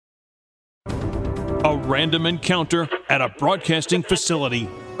A random encounter at a broadcasting facility.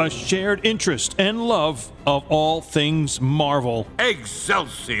 A shared interest and love of all things Marvel.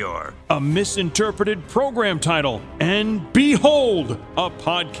 Excelsior! A misinterpreted program title. And behold, a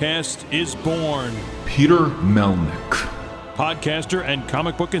podcast is born. Peter Melnick. Podcaster and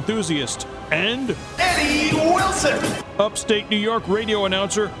comic book enthusiast. And Eddie Wilson! Upstate New York radio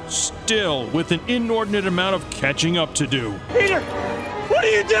announcer, still with an inordinate amount of catching up to do. Peter! What are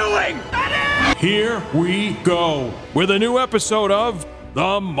you doing? Eddie! Here we go with a new episode of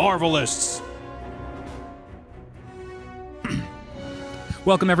The Marvelists.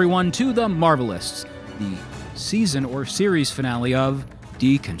 Welcome, everyone, to The Marvelists, the season or series finale of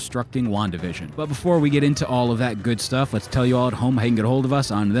Deconstructing WandaVision. But before we get into all of that good stuff, let's tell you all at home how you can get a hold of us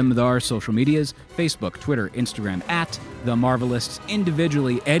on them with our social medias, Facebook, Twitter, Instagram, at The Marvelists.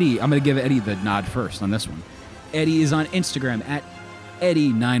 Individually, Eddie, I'm going to give Eddie the nod first on this one. Eddie is on Instagram at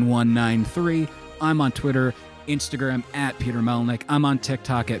Eddie9193. I'm on Twitter, Instagram at Peter Melnick. I'm on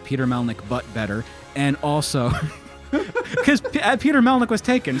TikTok at Peter Melnick but better. And also, because Peter Melnick was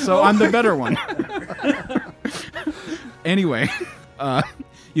taken, so I'm the better one. Anyway,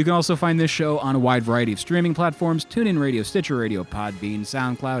 you can also find this show on a wide variety of streaming platforms: TuneIn Radio, Stitcher Radio, Podbean,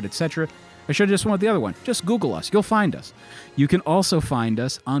 SoundCloud, etc. I should have just went with the other one. Just Google us. You'll find us. You can also find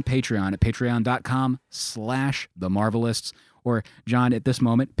us on Patreon at patreon.com/The Marvelists. Or, John, at this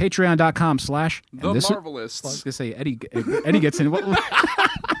moment, patreon.com/ The Marvelists. I was going to say, Eddie gets in.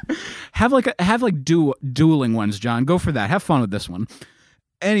 Have dueling ones, John. Go for that. Have fun with this one.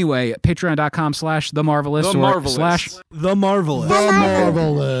 Anyway, patreon.com/ The Marvelists. The Marvelists. The Marvelous. The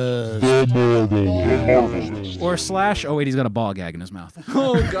Marvelous. Or / oh wait, he's got a ball gag in his mouth.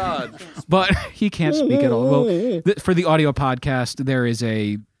 Oh, God. But he can't speak at all. Well, for the audio podcast, there is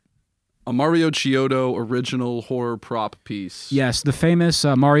a Mario Chiodo original horror prop piece. Yes, the famous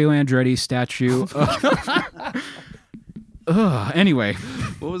Mario Andretti statue. Anyway.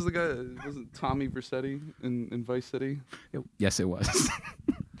 What was the guy? Was it Tommy Vercetti in Vice City? Yes, it was.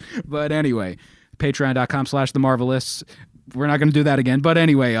 But anyway, patreon.com / The Marvelists. We're not going to do that again. But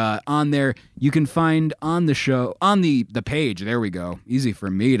anyway, on there, you can find on the show, on the page, there we go. Easy for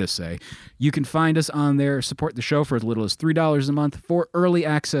me to say. You can find us on there, support the show for as little as $3 a month for early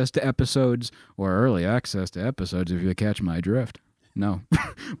access to episodes, or early access to episodes if you catch my drift. No.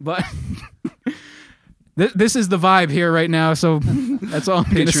 But this is the vibe here right now, so that's all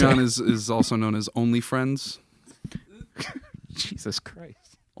I'm going to say. Patreon is also known as Only Friends. Jesus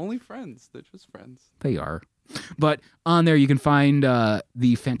Christ. Only Friends. They're just friends. They are. But on there, you can find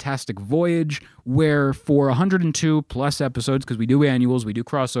the Fantastic Voyage, where for 102 plus episodes, because we do annuals, we do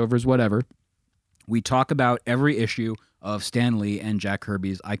crossovers, whatever, we talk about every issue of Stan Lee and Jack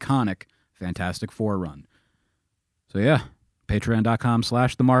Kirby's iconic Fantastic Four run. So yeah, patreon.com /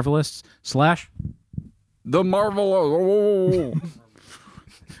 The Marvelists / The Marvel.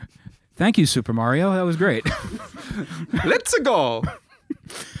 Thank you, Super Mario. That was great. Let's go.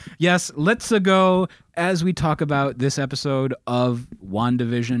 Yes, let's go as we talk about this episode of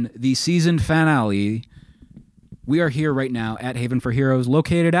WandaVision, the season finale. We are here right now at Haven for Heroes,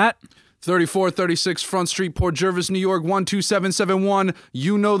 located at 3436 Front Street, Port Jervis, New York, 12771.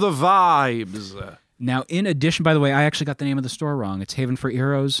 You know the vibes. Now, in addition, by the way, I actually got the name of the store wrong. It's Haven for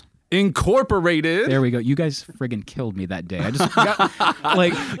Heroes Incorporated. There we go. You guys friggin' killed me that day. I just got,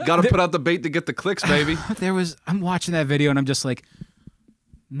 gotta put out the bait to get the clicks, baby. I'm watching that video and I'm just like,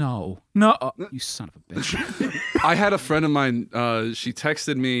 no, you son of a bitch. I had a friend of mine. She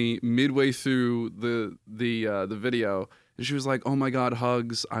texted me midway through the video, and she was like, "Oh my God,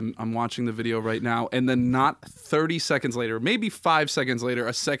 hugs! I'm watching the video right now." And then, not 30 seconds later, maybe 5 seconds later,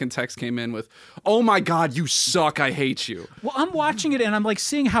 a second text came in with, "Oh my God, you suck! I hate you." Well, I'm watching it and I'm like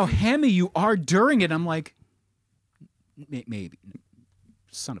seeing how hammy you are during it. I'm like, maybe,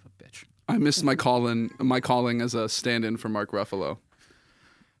 son of a bitch. I missed my calling as a stand-in for Mark Ruffalo.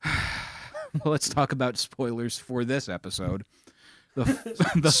 Well, let's talk about spoilers for this episode.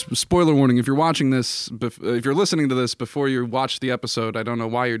 Spoiler warning, if you're watching this, if you're listening to this before you watch the episode, I don't know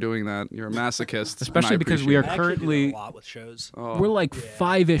why you're doing that. You're a masochist. Especially because we are I currently do that a lot with shows. We're like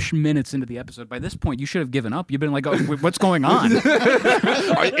 5-ish minutes into the episode. By this point, you should have given up. You've been like, oh, what's going on? Is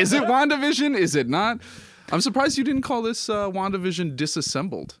it WandaVision? Is it not? I'm surprised you didn't call this WandaVision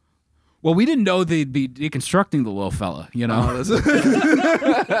Disassembled. Well, we didn't know they'd be deconstructing the little fella, you know?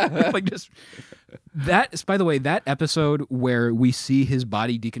 Like just that, by the way, that episode where we see his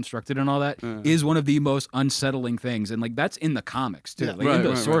body deconstructed and all that is one of the most unsettling things. And like that's in the comics too, like in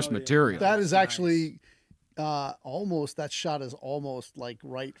the source material. That is actually almost, that shot is almost like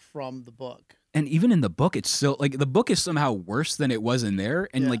right from the book. And even in the book, it's still like the book is somehow worse than it was in there.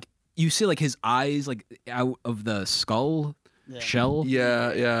 And like you see like his eyes like out of the skull shell.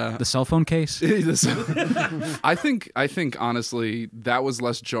 Yeah. The cell phone case. I think honestly that was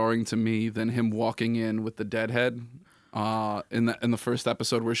less jarring to me than him walking in with the dead head in the first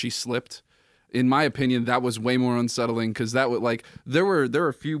episode where she slipped. In my opinion, that was way more unsettling because that would like there were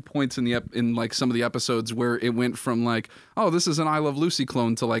a few points in like some of the episodes where it went from like, oh, this is an I Love Lucy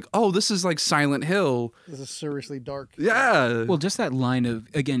clone to like, oh, this is like Silent Hill. This is seriously dark. Yeah. Well, just that line of,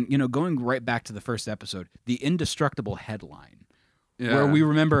 again, going right back to the first episode, the indestructible headline. Yeah. Where we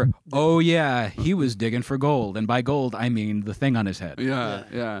remember, oh yeah, he was digging for gold, and by gold I mean the thing on his head.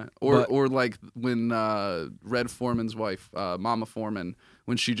 Yeah. Or like when Red Foreman's wife, Mama Foreman,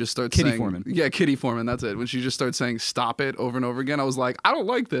 when she just starts Kitty saying, Foreman. Yeah, Kitty Foreman, that's it. When she just starts saying "stop it" over and over again, I was like, I don't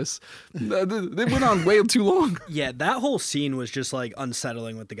like this. They went on way too long. Yeah, that whole scene was just like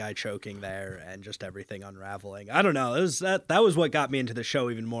unsettling with the guy choking there and just everything unraveling. I don't know. It was that was what got me into the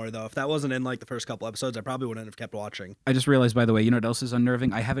show even more though. If that wasn't in like the first couple episodes, I probably wouldn't have kept watching. I just realized, by the way, you know what else is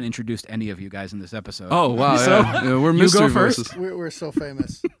unnerving? I haven't introduced any of you guys in this episode. Oh wow, So, yeah, we're you mystery go first. voices. We're so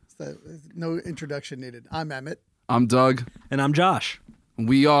famous. No introduction needed. I'm Emmett. I'm Doug. And I'm Josh.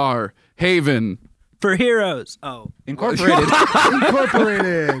 We are Haven. For heroes. Oh. Incorporated.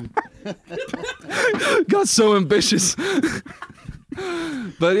 Incorporated. Got so ambitious.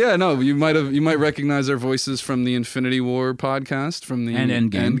 But yeah, no, you might recognize our voices from the Infinity War podcast, from the And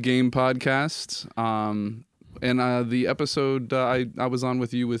Endgame podcast. And the episode I was on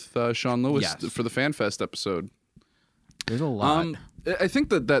with you with Sean Lewis Yes. for the FanFest episode. There's a lot. I think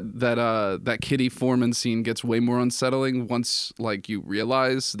that Kitty Foreman scene gets way more unsettling once like you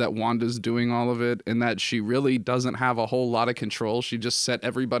realize that Wanda's doing all of it and that she really doesn't have a whole lot of control. She just set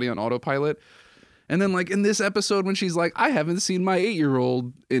everybody on autopilot. And then like in this episode when she's like, I haven't seen my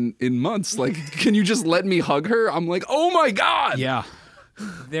 8-year-old in months. Like, can you just let me hug her? I'm like, oh my God. Yeah.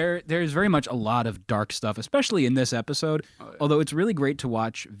 There's very much a lot of dark stuff, especially in this episode. Although it's really great to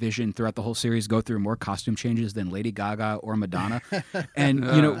watch Vision throughout the whole series go through more costume changes than Lady Gaga or Madonna.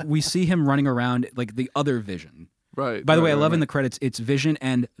 And, we see him running around like the other Vision. Right. By the way, I right, love in right. the credits, it's Vision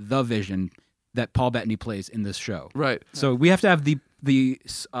and the Vision that Paul Bettany plays in this show. Right. So we have to have the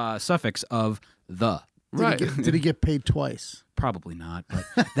suffix of the. Right. Did he get paid twice? Probably not, but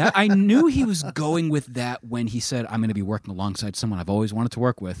that I knew he was going with that when he said, I'm going to be working alongside someone I've always wanted to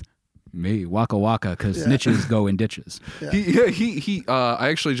work with. Me, Waka Waka, because snitches go in ditches. He I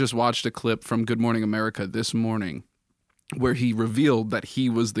actually just watched a clip from Good Morning America this morning where he revealed that he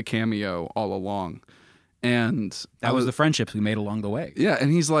was the cameo all along. And That was the friendships we made along the way. yeah,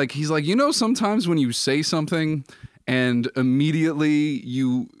 and he's like, sometimes when you say something and immediately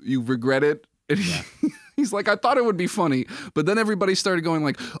you regret it, and he's like, I thought it would be funny, but then everybody started going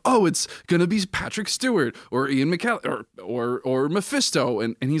like, oh, it's gonna be Patrick Stewart or Ian McKellen or Mephisto,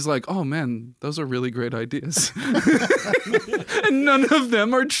 and he's like, oh man, those are really great ideas, and none of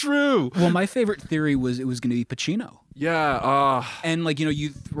them are true. Well, my favorite theory was it was going to be Pacino. Yeah, And you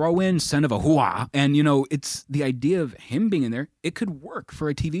throw in Son of a Hua, and it's the idea of him being in there. It could work for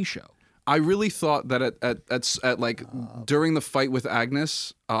a TV show. I really thought that at like during the fight with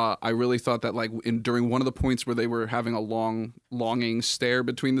Agnes, I really thought that like during one of the points where they were having a longing stare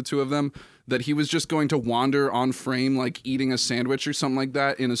between the two of them, that he was just going to wander on frame like eating a sandwich or something like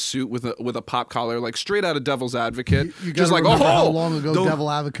that in a suit with a pop collar, like straight out of Devil's Advocate. You just like, remember how oh, long ago don't-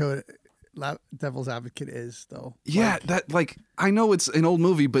 Devil's Advocate is though. yeah, that like I know it's an old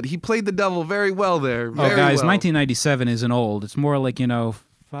movie, but he played the devil very well there. Oh, Very guys, well. 1997 isn't old. It's more like, 5...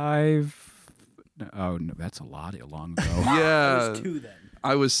 Oh, no, that's a lot long ago. I Yeah, was 2 then.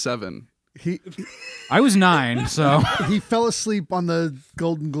 I was 7. He I was 9, so... he fell asleep on the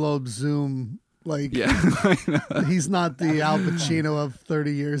Golden Globe Zoom. Like Yeah, I know. he's not the Al Pacino of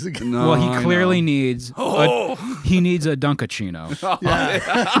 30 years ago. No, Well, he I clearly know. needs he needs a Dunkachino.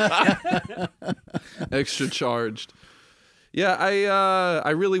 Extra charged. Yeah, I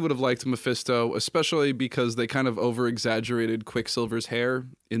really would have liked Mephisto, especially because they kind of over exaggerated Quicksilver's hair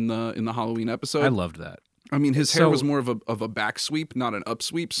in the Halloween episode. I loved that. I mean, his hair So- was more of a back sweep, not an up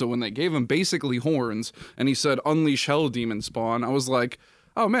sweep. So when they gave him basically horns and he said "Unleash Hell, Demon Spawn," I was like,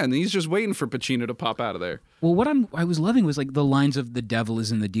 oh man, he's just waiting for Pacino to pop out of there. Well, what I was loving was like the lines of the devil is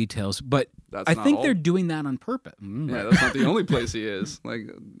in the details, but That's I not think all. they're doing that on purpose. Yeah, that's not the only place he is.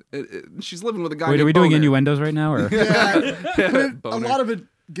 Like, she's living with a guy. Wait, are named we doing Boner. innuendos right now? Or Yeah, but a Boner. lot of it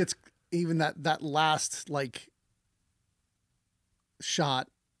gets even that last like shot,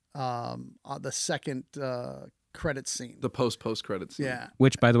 the second credit scene. The post credit scene. Yeah.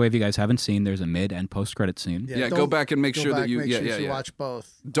 Which, by the way, if you guys haven't seen, there's a mid and post credit scene. Yeah, go don't- back and make go sure that back, you make sure you yeah. watch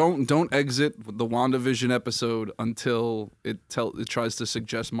both. Don't exit the WandaVision episode until it tries to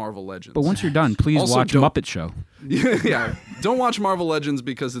suggest Marvel Legends. But once you're done, please Also, watch don't- Muppet Show. yeah, don't watch Marvel Legends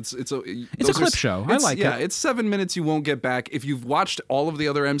because it's a clip show. I like it. Yeah, it's 7 minutes you won't get back. If you've watched all of the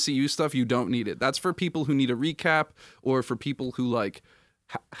other MCU stuff, you don't need it. That's for people who need a recap or for people who like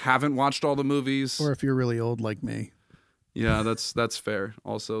haven't watched all the movies. Or if you're really old like me. Yeah, that's fair.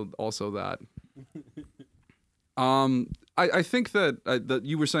 Also that. I think that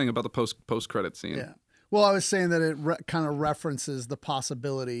you were saying about the post credit scene. Yeah. Well, I was saying that it kind of references the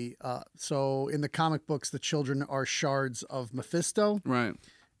possibility. So in the comic books, the children are shards of Mephisto, Right.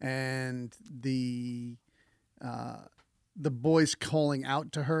 and the boys calling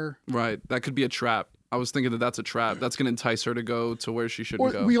out to her. Right. That could be a trap. I was thinking that that's a trap. That's going to entice her to go to where she shouldn't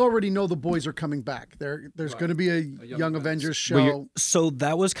Or go. we already know the boys are coming back. There's going to be a Young Avengers show. So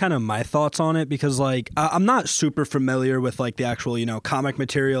that was kind of my thoughts on it because like I'm not super familiar with like the actual comic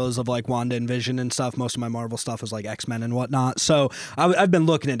materials of like Wanda and Vision and stuff. Most of my Marvel stuff is like X-Men and whatnot. So I've been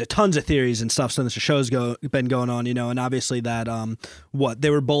looking into tons of theories and stuff since the show's been going on. And obviously that they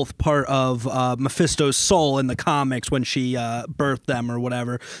were both part of Mephisto's soul in the comics when she birthed them or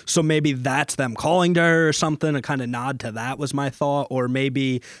whatever. So maybe that's them calling to her or something. A kind of nod to that was my thought. Or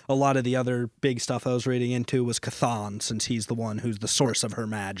maybe a lot of the other big stuff I was reading into was Chthon, since he's the one who's the source of her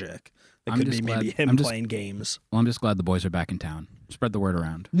magic. It could be maybe him playing games. Well, I'm just glad the boys are back in town. Spread the word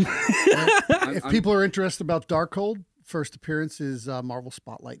around. If people are interested about Darkhold, first appearance is Marvel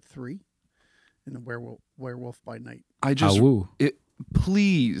Spotlight 3 in the Werewolf by Night. I just Awoo.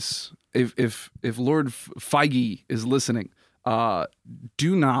 please, if Lord Feige is listening,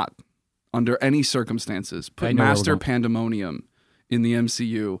 do not, under any circumstances, put Master Pandemonium in the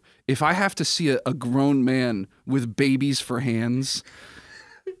MCU. If I have to see a grown man with babies for hands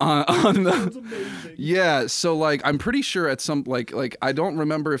on the, yeah, so like I'm pretty sure at some like I don't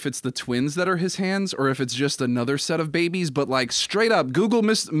remember if it's the twins that are his hands or if it's just another set of babies, but like straight up Google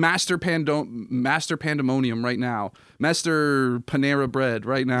Master Pandemonium right now, Master Panera Bread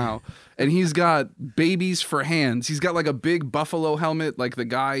right now, and he's got babies for hands. He's got like a big buffalo helmet, like the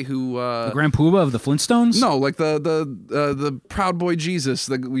guy who The Grand Poobah of the Flintstones? no, like the Proud Boy Jesus,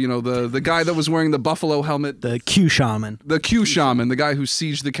 the guy that was wearing the buffalo helmet. The Q Shaman. The Q Shaman, the guy who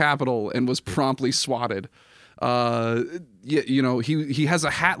sieged the Capitol and was promptly swatted. He has a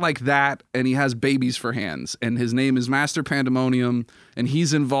hat like that, and he has babies for hands, and his name is Master Pandemonium, and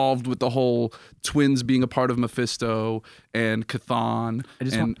he's involved with the whole twins being a part of Mephisto and Chthon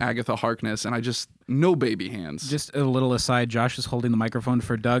and Agatha Harkness, and I just no baby hands. Just a little aside, Josh is holding the microphone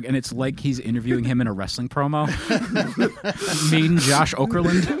for Doug, and it's like he's interviewing him in a wrestling promo. Mean Josh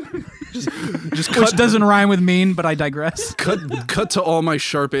Okerlund. Just which doesn't rhyme with mean, but I digress. Cut to all my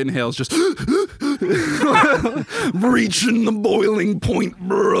sharp inhales, just reaching the boiling point,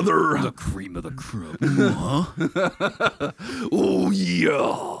 brother. The cream of the crop. Oh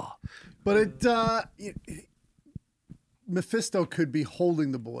yeah. But Mephisto could be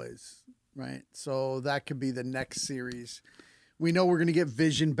holding the boys, right? So that could be the next series. We know we're going to get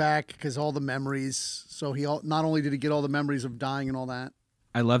Vision back because all the memories. So not only did he get all the memories of dying and all that.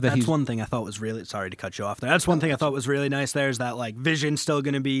 I love that That's he's one thing I thought was really, sorry to cut you off there. That's one thing I thought was really nice there is that like Vision's still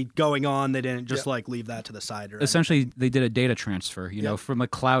going to be going on. They didn't just like leave that to the side. Or essentially they did a data transfer, from a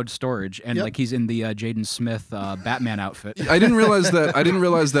cloud storage, and like he's in the Jaden Smith Batman outfit. I didn't realize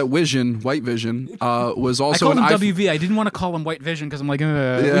that Vision, White Vision, was also I called an him WV. I didn't want to call him White Vision because I'm like, we did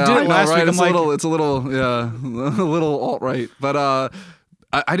Yeah, it I know, last right? week. It's a little alt right, but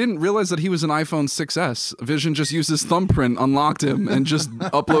I didn't realize that he was an iPhone 6S. Vision just used his thumbprint, unlocked him, and just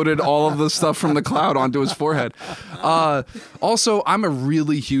uploaded all of the stuff from the cloud onto his forehead. Also, I'm a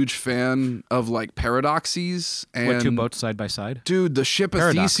really huge fan of like paradoxes and What, two boats side by side? dude, the ship of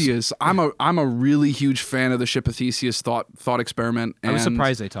Paradox. Theseus. I'm a really huge fan of the ship of Theseus thought experiment. And I was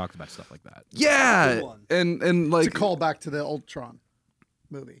surprised they talked about stuff like that. Yeah, and like It's a callback to the Ultron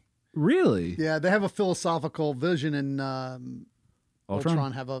movie. Really? Yeah, they have a philosophical Vision and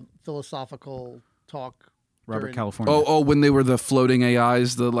Ultron have a philosophical talk. Robert during- California. oh, when they were the floating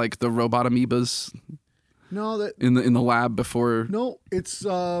AIs, the robot amoebas No, that in the lab before. no, it's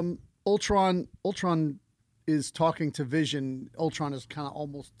Ultron. Ultron is talking to Vision. Ultron is kind of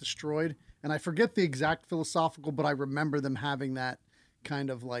almost destroyed, and I forget the exact philosophical, but I remember them having that kind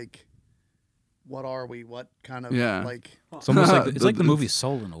of like, what are we? What kind of like? It's almost like it's like the movie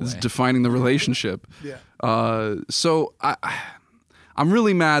Soul in a way. It's defining the relationship. Yeah. So I'm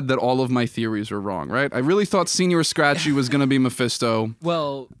really mad that all of my theories were wrong, right? I really thought Senior Scratchy was going to be Mephisto.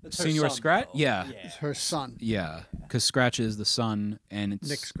 Well, It's her Senior son, Scratch? though. Yeah. It's her son, Yeah. Because Scratch is the son, and it's...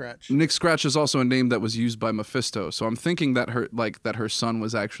 Nick Scratch. Nick Scratch is also a name that was used by Mephisto, so I'm thinking that her son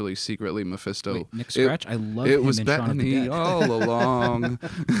was actually secretly Mephisto. Wait, Nick Scratch? I love it him was in Shaun of the Bethany Dead. all along.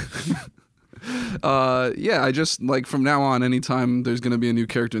 Yeah, I just like from now on, anytime there's going to be a new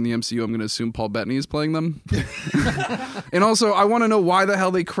character in the MCU, I'm going to assume Paul Bettany is playing them. And also, I want to know why the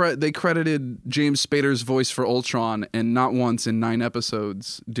hell they credited James Spader's voice for Ultron, and not once in 9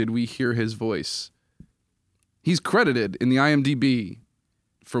 episodes did we hear his voice. He's credited in the IMDb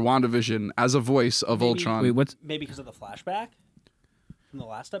for WandaVision as a voice of Ultron. Wait, what's... Maybe because of the flashback from the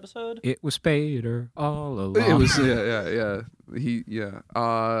last episode. It was Spader all along. It was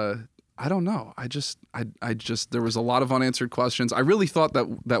I don't know. I just there was a lot of unanswered questions. I really thought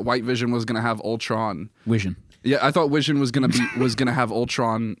that White Vision was going to have Ultron. Vision. Yeah, I thought Vision was going to have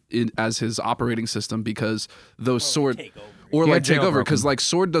Ultron as his operating system because those Sword take over. or Yeah, like take jailbroken. over because like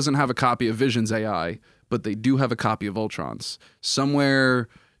Sword doesn't have a copy of Vision's AI, but they do have a copy of Ultron's. Somewhere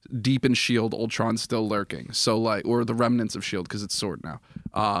deep in Shield, Ultron's still lurking. So like, or the remnants of Shield because it's Sword now.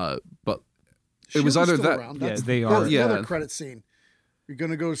 But it was Shield's either still that. around. Yeah, That's they that's are. the Yeah. other credit scene. You're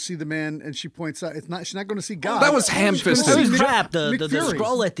gonna go see the man, and she points out she's not going to see God. that was She's gonna ham-fisted. see Holy Nick- crap! The Nick Fury.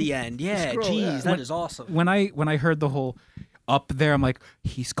 scroll at the end. Yeah, scroll, jeez, yeah. that is awesome. When I heard the whole up there, I'm like,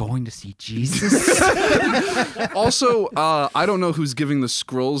 he's going to see Jesus. Also, I don't know who's giving the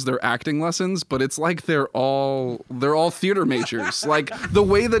Skrulls their acting lessons, but it's like they're all theater majors. Like the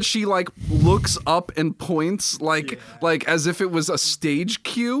way that she like looks up and points like as if it was a stage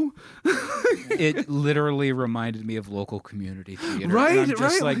cue. It literally reminded me of local community theater. Right, And I'm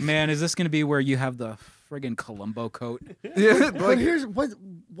just right. like, man, is this going to be where you have the friggin' Columbo coat? Yeah, But like here's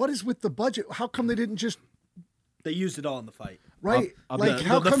what is with the budget? How come they didn't just They used it all in the fight. right? I'll like the-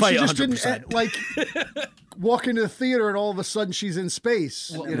 how the come fight she just 100%. didn't like walk into the theater and all of a sudden she's in space?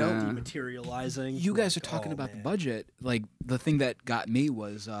 You know, Dematerializing. You guys are talking about the budget. Like, the thing that got me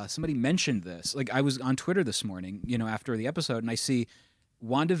was somebody mentioned this. Like, I was on Twitter this morning, after the episode, and I see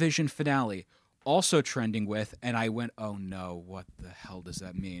WandaVision finale also trending with, and I went, oh no, what the hell does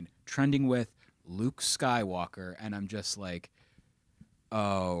that mean? Trending with Luke Skywalker, and I'm just like,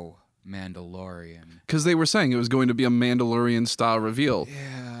 oh, Mandalorian. because they were saying it was going to be a Mandalorian style reveal.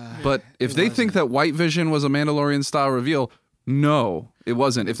 Yeah. But if they think that White Vision was a Mandalorian style reveal, no, it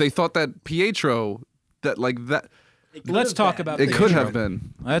wasn't. If they thought that Pietro that Let's talk about it Pietro. could have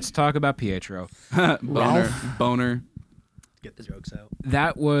been Let's talk about Pietro. boner. Get the jokes out.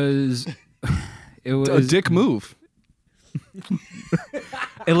 That was... It was A dick move.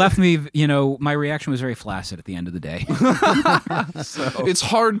 It left me, my reaction was very flaccid at the end of the day. It's a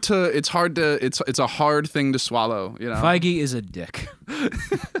hard thing to swallow, Feige is a dick. yeah,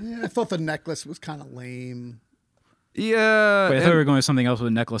 I thought the necklace was kind of lame. Yeah. Wait, I thought we were going with something else with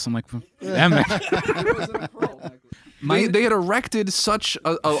a necklace. I'm like, damn it. They had erected such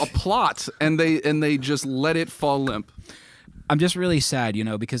a plot and they just let it fall limp. I'm just really sad,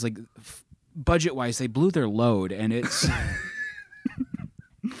 because like budget-wise, they blew their load, and it's.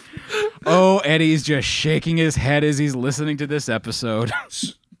 Oh, Eddie's just shaking his head as he's listening to this episode.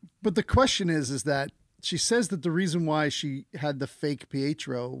 But the question is that she says that the reason why she had the fake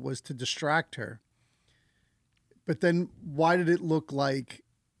Pietro was to distract her. But then why did it look like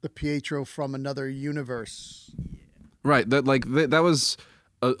the Pietro from another universe? Right. That was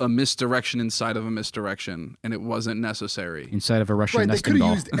a misdirection inside of a misdirection, and it wasn't necessary. Inside of a Russian Right, they nesting could have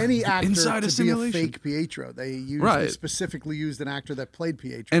doll. used any actor Inside a to be a simulation. fake Pietro. They Right. specifically used an actor that played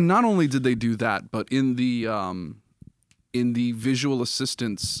Pietro. And not only did they do that, but in the visual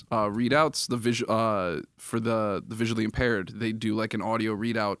assistance readouts, for the visually impaired, they do like an audio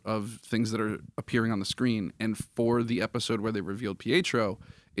readout of things that are appearing on the screen. And for the episode where they revealed Pietro,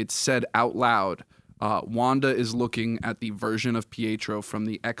 it said out loud, Wanda is looking at the version of Pietro from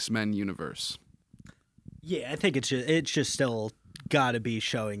the X-Men universe. Yeah, I think it's just still got to be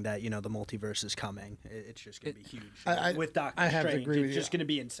showing that the multiverse is coming. It's just going to be huge. With Doctor I have to Strange, agree with it's you. just going to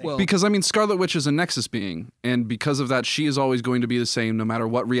be insane. Well- Because, I mean, Scarlet Witch is a Nexus being, and because of that, she is always going to be the same no matter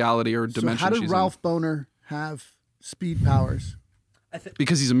what reality or So dimension how did she's Ralph Boner have speed powers? in.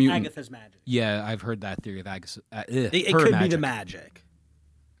 Because he's a mutant. Agatha's magic. Yeah, I've heard that theory of Agatha. It could be the magic.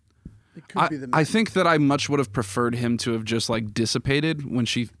 It could be the I think that I much would have preferred him to have just like dissipated when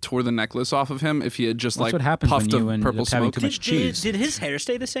she tore the necklace off of him. If he had just That's like what happens when puffed you of end purple up having smoke. too much cheese. Did his hair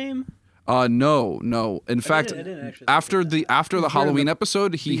stay the same? No. In fact, I didn't actually after the Halloween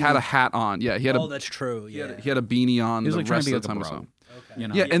episode, he had a hat on. Yeah, he had Oh, that's true. Yeah. he had a beanie on He was the like trying rest to be of the like time. a or bro. You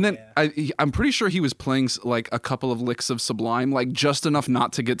know? Yeah, and then I'm pretty sure he was playing like a couple of licks of Sublime, like just enough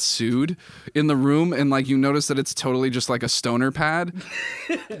not to get sued in the room, and like you notice that it's totally just like a stoner pad.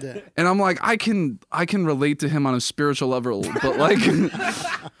 And I'm like, I can relate to him on a spiritual level, but like,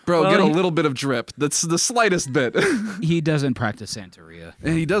 bro, get a little bit of drip. That's the slightest bit. He doesn't practice Santeria.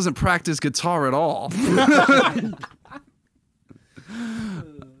 And he doesn't practice guitar at all.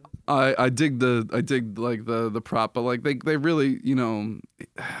 I dig like the prop, but like they really, you know,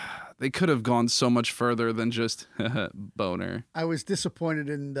 they could have gone so much further than just boner. I was disappointed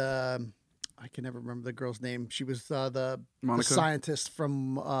in I can never remember the girl's name. She was the scientist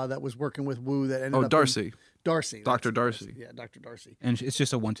from that was working with Wu that ended up Darcy. Darcy. Dr. Darcy. Yeah, Dr. Darcy. And it's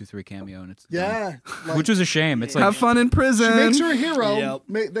just a 1, 2, 3 cameo, and it's like, which was a shame. It's like have fun in prison. She makes her a hero.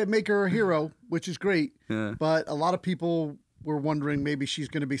 They make her a hero, which is great. Yeah. But a lot of people were wondering maybe she's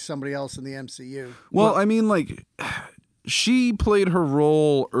going to be somebody else in the MCU. Well, I mean, like, she played her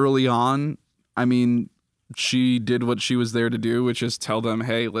role early on. I mean, she did what she was there to do, which is tell them,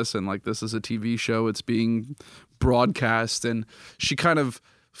 hey, listen, like, this is a TV show. It's being broadcast. And she kind of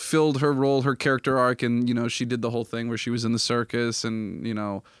filled her role, her character arc, and, you know, she did the whole thing where she was in the circus. And, you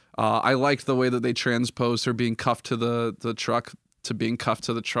know, I liked the way that they transposed her being cuffed to the truck to being cuffed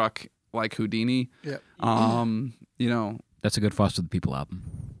to the truck like Houdini. Yeah. You know. That's a good Foster the People album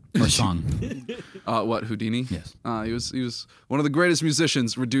or song. What, Houdini? Yes. He was one of the greatest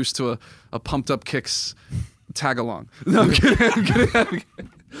musicians, reduced to a pumped up kicks tag along. No, I'm kidding.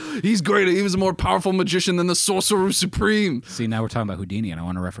 He's great. He was a more powerful magician than the Sorcerer Supreme. See, now we're talking about Houdini, and I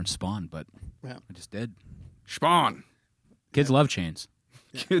want to reference Spawn, but I just did. Spawn. Kids love chains.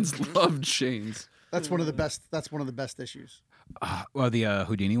 Kids love chains. That's one of the best. That's one of the best issues. Well, the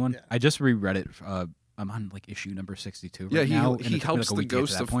Houdini one. Yeah. I just reread it. I'm on like issue number 62 right now. He helps the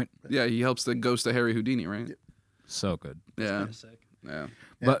ghost of point. Yeah, he helps the ghost of Harry Houdini, right? Yeah. So good. Yeah. Yeah.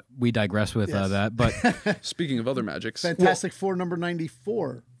 But we digress with that. But speaking of other magics, Fantastic Four number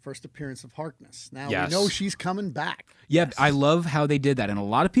 94, first appearance of Harkness. Now we know she's coming back. Yeah, I love how they did that, and a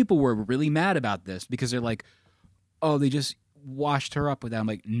lot of people were really mad about this because they're like, "Oh, they just washed her up with that." I'm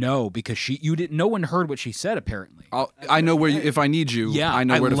like, no, because you didn't. No one heard what she said. Apparently, I know where if I need you. Yeah, I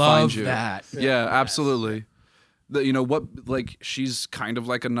know where to find you. That. Yeah, absolutely. You know what? Like she's kind of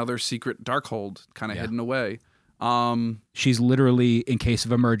like another secret Darkhold, kind of hidden away. She's literally, in case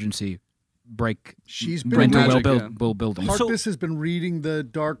of emergency, She's been building. Harkness has been reading the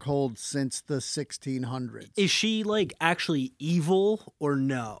Darkhold since the 1600s. Is she like actually evil or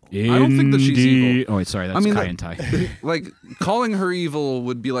no? I don't think that she's evil. Oh, wait, sorry, that's Kai and Tai. Like calling her evil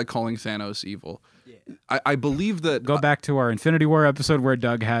would be like calling Thanos evil. I believe that. Go back to our Infinity War episode where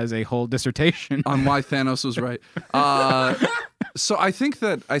Doug has a whole dissertation on why Thanos was right. So I think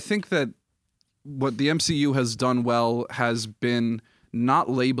that what the MCU has done well has been not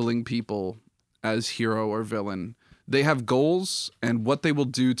labeling people as hero or villain. They have goals, and what they will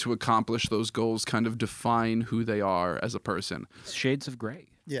do to accomplish those goals kind of define who they are as a person. Shades of gray.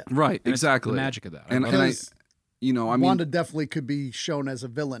 Yeah. Right, and exactly. The magic of that. And I mean, Wanda definitely could be shown as a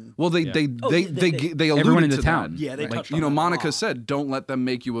villain. Well, they alluded everyone in the to town. That. Yeah, they touched on Monica that. said, "Don't let them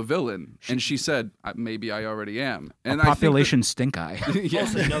make you a villain," and she said, "Maybe I already am." And population stink eye.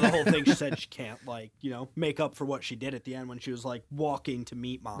 Also, the whole thing she said she can't make up for what she did at the end when she was like walking to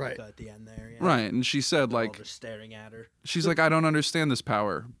meet Monica at the end there. Right, and she said like, just staring at her. She's like, "I don't understand this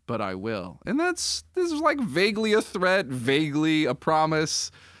power, but I will," and this is like vaguely a threat, vaguely a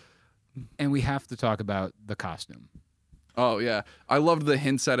promise. And we have to talk about the costume. Oh yeah, I loved the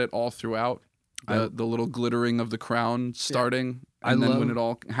hints at it all throughout. The little glittering of the crown starting, and then when it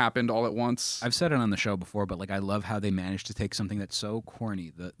all happened all at once. I've said it on the show before, but like I love how they managed to take something that's so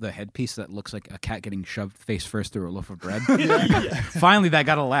corny, the headpiece that looks like a cat getting shoved face first through a loaf of bread. Finally, that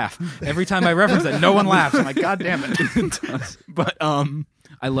got a laugh. Every time I reference that, no one laughs. I'm like, God damn it! It does. But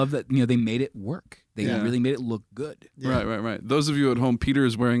I love that they made it work. They really made it look good. Yeah. Right. Those of you at home, Peter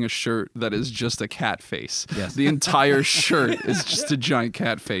is wearing a shirt that is just a cat face. Yes. The entire shirt is just a giant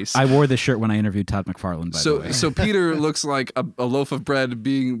cat face. I wore this shirt when I interviewed Todd McFarlane, by the way. So Peter looks like a loaf of bread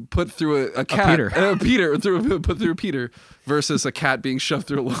being put through a cat. Put through Peter versus a cat being shoved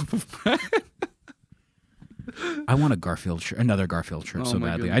through a loaf of bread. I want another Garfield shirt so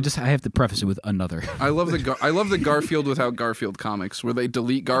badly. Goodness. I have to preface it with another. I love the Garfield without Garfield comics where they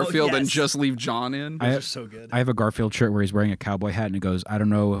delete Garfield and just leave John in. Those are so good. I have a Garfield shirt where he's wearing a cowboy hat and it goes, I don't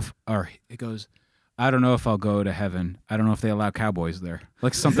know if I'll go to heaven. I don't know if they allow cowboys there.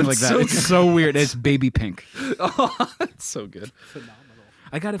 Like something like that. So it's so weird. It's baby pink. Oh, that's so good. Phenomenal.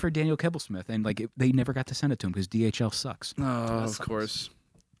 I got it for Daniel Kibblesmith, and they never got to send it to him because DHL sucks. Oh, of course.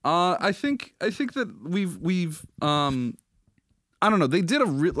 I think that we've I don't know. They did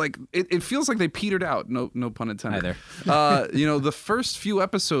it feels like they petered out. No pun intended. Hi there. The first few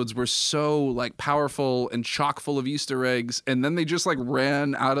episodes were so like powerful and chock full of Easter eggs, and then they just like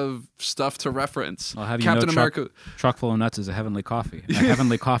ran out of stuff to reference. I'll have you Captain know, America, chock full of nuts is a heavenly coffee. A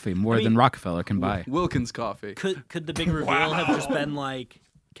heavenly coffee, more than Rockefeller can buy. Wilkins coffee. Could the big reveal have just been like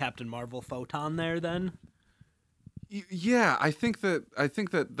Captain Marvel Photon there then? Yeah, I think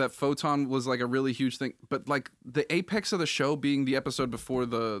that Photon was like a really huge thing, but like the apex of the show being the episode before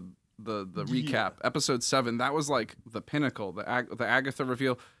the recap, episode 7, that was like the pinnacle, the Agatha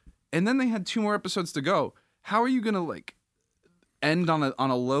reveal, and then they had 2 more episodes to go. How are you gonna like end on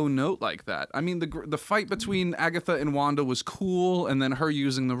a low note like that? I mean, the fight between Agatha and Wanda was cool, and then her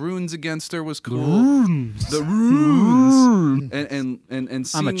using the runes against her was cool. The runes. And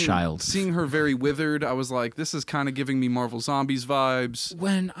seeing, I'm a child. Seeing her very withered, I was like, this is kind of giving me Marvel Zombies vibes.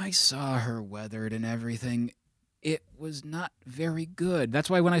 When I saw her weathered and everything, it was not very good. That's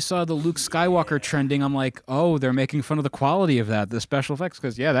why when I saw the Luke Skywalker trending, I'm like, oh, they're making fun of the quality of that, the special effects,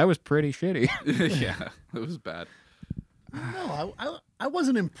 because yeah, that was pretty shitty. Yeah, it was bad. No, I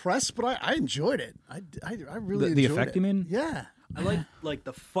wasn't impressed, but I enjoyed it. I really enjoyed the effect, it. you mean? Yeah. I like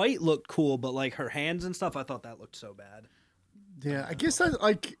the fight looked cool, but like her hands and stuff, I thought that looked so bad. Yeah, I guess that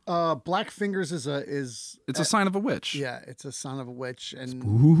like black fingers is It's a sign of a witch. yeah, it's a sign of a witch and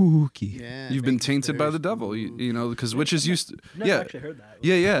Spooky. yeah, You've been makes it tainted by very the devil, you know, because witches used to. Never actually heard that.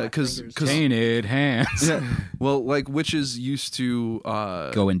 Yeah, Black because fingers. Tainted hands. yeah, well, like witches used to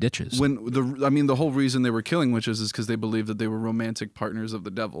Go in ditches. the whole reason they were killing witches is because they believed that they were romantic partners of the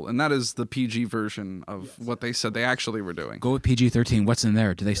devil, and that is the PG version of what they said they actually were doing. Go with PG-13. What's in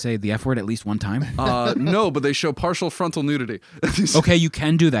there? Do they say the F word at least one time? No, but they show partial frontal nudity. Okay, you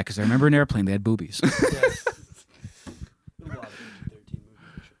can do that because I remember in Airplane they had boobies.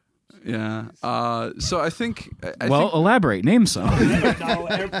 Yeah. So I think. I Well, think, elaborate. Name some. No,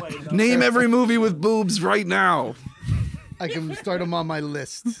 Airplane. No. name every movie with boobs right now. I can start them on my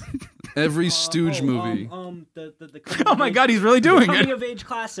list. Every Stooge movie. The Oh my God, he's really doing coming it. of age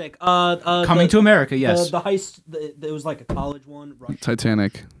classic. Coming to America, yes. The heist. It was like a college one.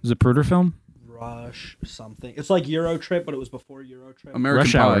 Titanic. Zapruder film? Rush something. It's like Euro Trip, but it was before Euro Trip. American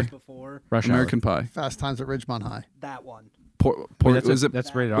Rush Pie. Hour. Before Rush American Hour. Pie. Fast Times at Ridgemont High. that one. Wait, Was it?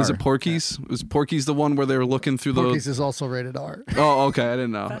 that's rated Was R. it Porky's? Was Porky's the one where they were looking through the? Porky's is also rated R. Oh, okay. I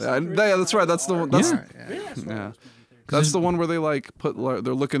didn't know. Yeah, that's right. That's the one. That's Yeah. that's the one where they like they're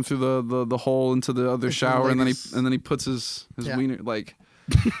looking through the hole into the other shower, and then he puts his Yeah. wiener like.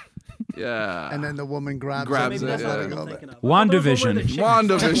 Yeah. And then the woman grabs Grabs it. it, and let yeah. it go. WandaVision.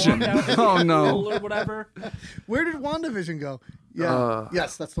 WandaVision. Oh no. Or whatever. Where did WandaVision go? Yeah.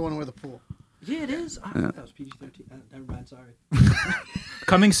 Yes, that's the one with the pool. Yeah, it is. I thought that was PG-13. Never mind. Sorry.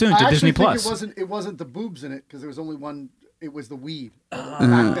 Coming soon I to actually Disney think Plus. it wasn't the boobs in it because there was only one. It was the weed. Back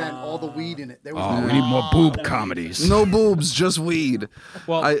then, all the weed in it. There was no We need more boob comedies. No boobs, just weed.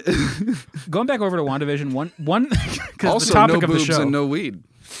 Well, going back over to WandaVision, one because Also, the topic no of the boobs show. and no weed.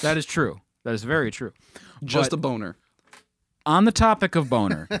 That is true. That is very true. Just But a boner. on the topic of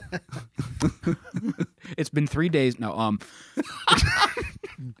boner, it's been 3 days. No,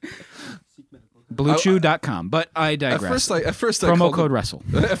 BlueChew.com. But I digress. At first, Promo called code Wrestle.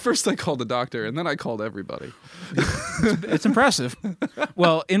 At first, I called the doctor, and then I called everybody. It's impressive.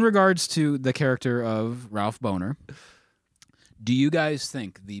 Well, in regards to the character of Ralph Boner, do you guys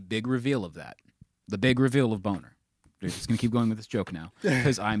think the big reveal of that, the big reveal of Boner, we're just going to keep going with this joke now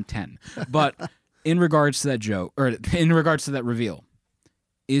because I'm 10, but in regards to that joke, or in regards to that reveal,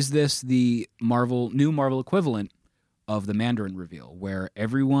 is this the new Marvel equivalent of the Mandarin reveal, where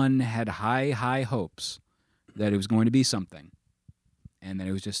everyone had high hopes that it was going to be something, and then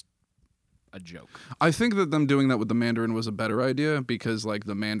it was just a joke? I think that them doing that with the Mandarin was a better idea because, like,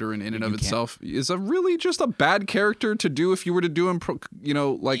 the Mandarin in and of itself is a really just a bad character to do if you were to do him,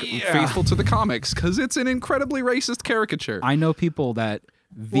 faithful to the comics, because it's an incredibly racist caricature. I know people that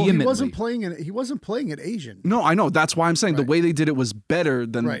Well, vehemently. he wasn't playing it Asian. No, I know. That's why I'm saying the way they did it was better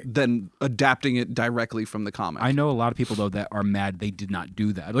than Right. than adapting it directly from the comic. I know a lot of people though that are mad they did not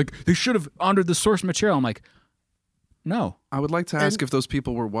do that. Like they should have honored the source material. I'm like, no. I would like to ask if those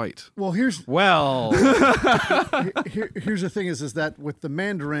people were white. Well, here's Well, here's the thing is that with the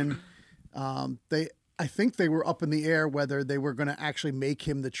Mandarin, I think they were up in the air whether they were going to actually make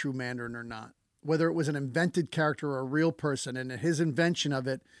him the true Mandarin or not. Whether it was an invented character or a real person, and his invention of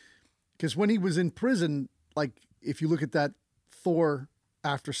it, because when he was in prison, like if you look at that Thor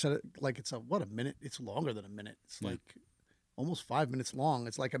after set, like it's a minute? It's longer than a minute. It's like almost 5 minutes long.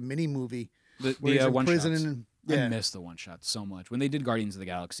 It's like a mini movie. Where he's in prison one-shots. and Yeah. I miss the one shot so much. When they did Guardians of the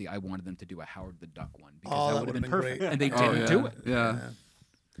Galaxy, I wanted them to do a Howard the Duck one because Oh, that that would have would've been been perfect, great. and they didn't do it. Yeah.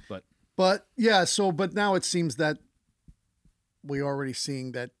 But now it seems that we're already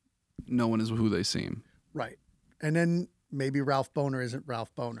seeing that. No one is who they seem. Right. And then maybe Ralph Boner isn't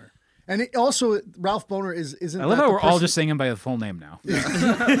Ralph Boner. And it also, Ralph Boner isn't. I love that how the we're all person- just saying him by the full name now.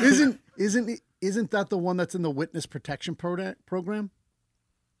 Isn't that the one that's in the witness protection program?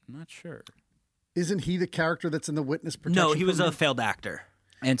 I'm not sure. Isn't he the character that's in the witness protection? No, he was a program? failed actor.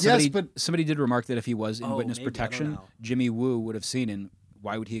 And Yes, somebody did remark that if he was in Oh, witness maybe, I don't protection, know. Jimmy Woo would have seen it.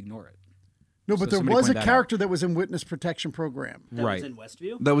 Why would he ignore it? No, but So there somebody was a pointed that out. character that was in witness protection program. That Right. was in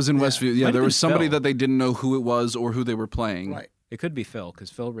Westview. That was in Westview. Yeah, Might have there been was somebody Phil. that they didn't know who it was or who they were playing. Right. It could be Phil because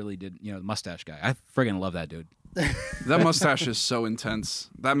Phil really did. The mustache guy. I friggin' love that dude. That mustache is so intense.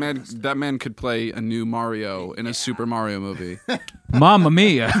 That man could play a new Mario in a Super Mario movie. Mamma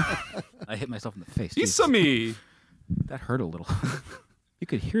mia! I hit myself in the face. He's Jesus. me. That hurt a little. You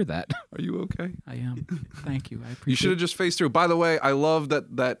could hear that. Are you okay? I am. Thank you. I appreciate You should have just faced through. By the way, I love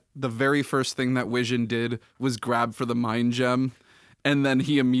that the very first thing that Vision did was grab for the mind gem, and then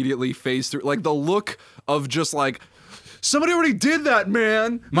he immediately phased through. Like the look of just like, somebody already did that,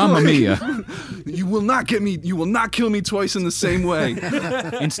 man. Mamma Like, mia. You will not get me. You will not kill me twice in the same way.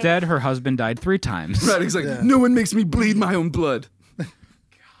 Instead, her husband died 3 times. Right? Exactly. No one makes me bleed my own blood.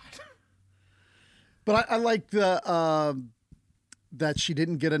 But I like that she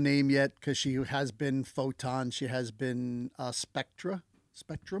didn't get a name yet because she has been Photon. She has been Spectrum.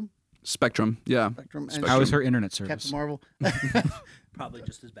 Spectrum. Yeah. And How is she- her internet service? Captain Marvel. Probably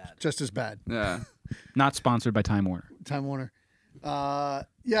just as bad. Just as bad. Yeah. Not sponsored by Time Warner. Time Warner.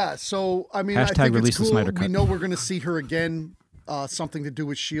 Yeah. So I mean, I Hashtag think release it's the cool. Snyder We Cut. know we're going to see her again. Something to do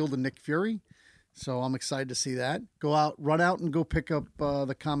with Shield and Nick Fury. So I'm excited to see that. Run out and go pick up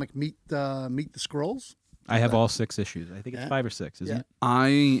the comic Meet the Skrulls. I have all 6 issues. I think it's Yeah. 5 or 6, isn't Yeah.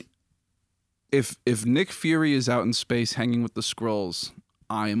 it? If Nick Fury is out in space hanging with the Skrulls,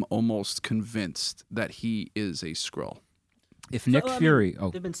 I am almost convinced that he is a Skrull. If Nick Fury,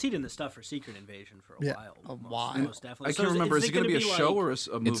 They've been seeding this stuff for Secret Invasion for a while. a while. Most definitely. I So can't remember. Is it going to be a gonna show like- or a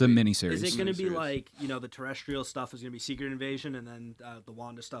movie? it's a miniseries. Is it going to be Miniseries. like, the terrestrial stuff is going to be Secret Invasion, and then the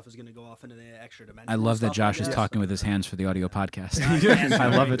Wanda stuff is going to go off into the extra dimension? I love that stuff, Josh is guess? talking with his hands for the audio podcast. Yes. I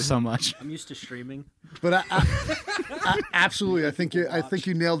love it so much. I'm used to streaming. But I absolutely, I think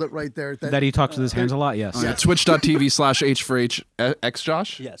you nailed it right there. That he talks with his hands a lot, yes. Yeah, Twitch.tv/H4H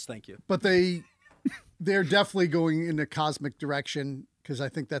Josh. Yes, thank you. But they're definitely going in a cosmic direction because I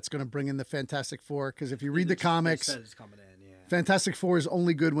think that's going to bring in the Fantastic Four. Because if you read the comics, They said it's coming in, yeah. Fantastic Four is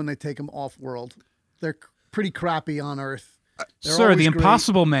only good when they take them off world. They're pretty crappy on Earth. They're Sir, always the great.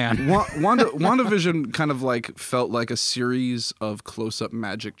 Impossible Man. WandaVision kind of like felt like a series of close-up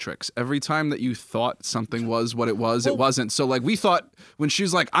magic tricks. Every time that you thought something was what it was, it wasn't. So like we thought when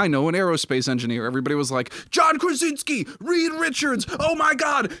she's like, I know an aerospace engineer, everybody was like, John Krasinski, Reed Richards, oh my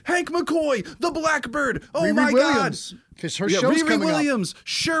God, Hank McCoy, the Blackbird, oh Riri my Williams, because her God. Yeah, show's Riri coming Williams,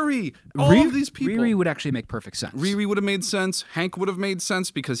 Shuri, all Riri- of these people. Riri would actually make perfect sense. Riri would have made sense. Hank would have made sense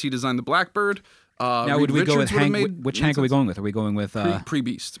because he designed the Blackbird. Now, Reed would we go with Richards would have Hank? made- Which made Hank are we sense. going with? Are we going with...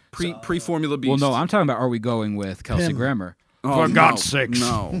 Pre-Beast. Pre-Formula Beast. well, no, I'm talking about are we going with Kelsey Pym. Grammer? Oh, For no, God's sakes.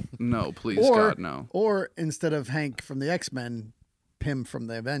 No, please, or God, no. or instead of Hank from the X-Men, Pym from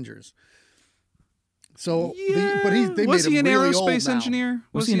the Avengers. So, they was made he him an really old aerospace now. engineer?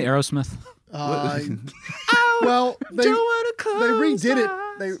 Was he an Aerosmith? Well, they redid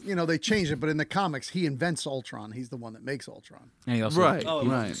it. They changed it, but in the comics, he invents Ultron. He's the one that makes Ultron. And he also Right, Oh, he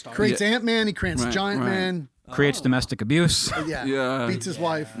wasn't right. Star- Creates Ant-Man. He creates Right, Giant right. Man. creates domestic abuse. Yeah. Beats his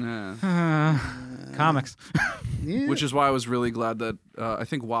wife. Yeah. Comics. Yeah. Which is why I was really glad that I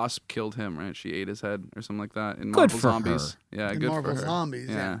think Wasp killed him. Right, she ate his head or something like that in Good Marvel for Zombies. Yeah, In good Marvel for her. Zombies,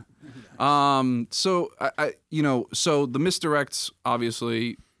 yeah. So so the misdirects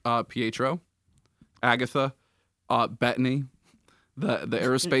obviously Pietro, Agatha, Bettany, the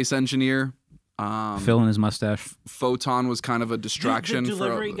aerospace engineer. Phil and his mustache. Photon was kind of a distraction The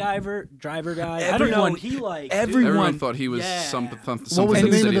delivery driver guy. I don't Everyone- know. He like Everyone thought he was Yeah. something. What was the name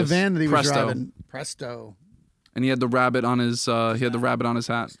of the insidious. van that he was Presto. driving? Presto. And he had the rabbit on his. He had the rabbit on his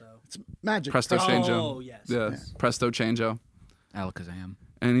hat. It's magic. Presto Changeo. Oh, yes. Yeah, Presto Changeo. Alakazam.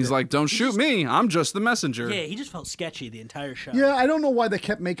 And he's like, "Don't shoot me. I'm just the messenger." Yeah, he just felt sketchy the entire show. Yeah, I don't know why they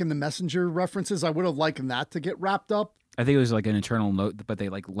kept making the messenger references. I would have liked that to get wrapped up, I think it was like an internal note, but they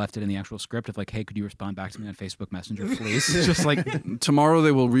like left it in the actual script of like, hey, could you respond back to me on Facebook Messenger, please? It's just like Tomorrow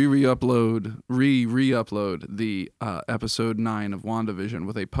they will re-upload the episode 9 of WandaVision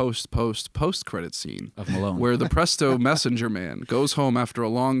with a post-credit scene of Malone. where the Presto Messenger Man goes home after a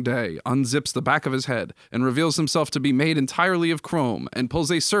long day, unzips the back of his head, and reveals himself to be made entirely of chrome, and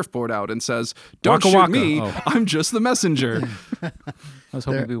pulls a surfboard out and says, "Don't Waka shoot waka." me, Oh. I'm just the messenger." I was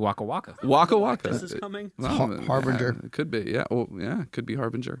hoping it'd be Waka Waka. Waka waka. This is coming. Harbinger. Yeah, it could be. Yeah. Oh, yeah. It could be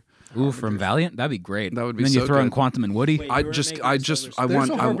Harbinger. Ooh, from Valiant? That'd be great. That would be And then you so throw in good. Quantum and Woody. Wait, I you were just, making I a just, Silver I There's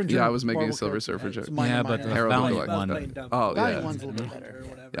want. a Harbinger I was making a Marvel Silver character. Surfer joke. It's minor, Yeah, but minor. the Harold Valiant looked one. like that. Oh Valiant yeah. one's a little bit better.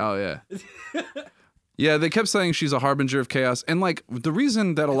 Oh yeah. Yeah, they kept saying she's a harbinger of chaos, and like the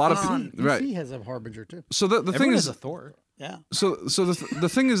reason that a lot of people, right. DC has a Harbinger too. So the thing Everyone is, has a Thor. Yeah. so the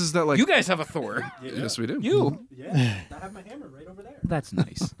thing is that like You guys have a Thor. yes we do. You. Yeah, I have my hammer right over there. That's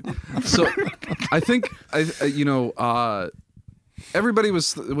nice. So I think everybody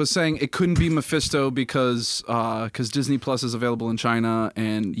was saying it couldn't be Mephisto because Disney Plus is available in China,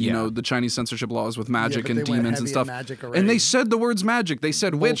 and you know the Chinese censorship laws with magic but and they went demons and heavy on stuff. magic And already. they said the words magic. They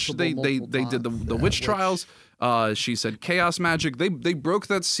said witch. Multiple They did the times. witch Yeah, trials. She said chaos magic. They broke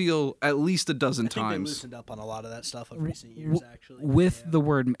that seal at least a dozen I think they times. loosened up on a lot of that stuff of recent years, actually. With the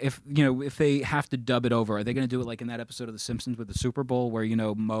word, if they have to dub it over, are they going to do it like in that episode of The Simpsons with the Super Bowl, where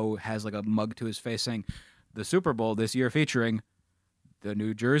Mo has like a mug to his face saying, "The Super Bowl this year featuring the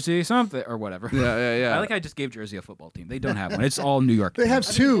New Jersey something," or whatever. Yeah. I like I just gave Jersey a football team. They don't have one. It's all New York. They have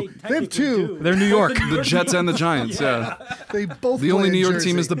teams. two. They have two. They're New York. The Jets and the Giants. Yeah. They both. The only play New in York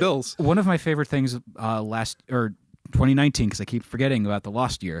team is Jersey. the Bills. One of my favorite things 2019, because I keep forgetting about the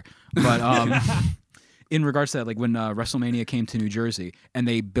lost year, but in regards to that, like when WrestleMania came to New Jersey and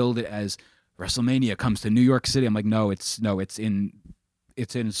they billed it as WrestleMania comes to New York City, I'm like, no, it's in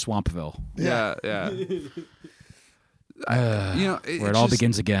Swampville, Yeah. where it all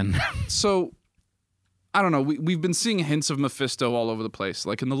begins again. So I don't know. We've been seeing hints of Mephisto all over the place.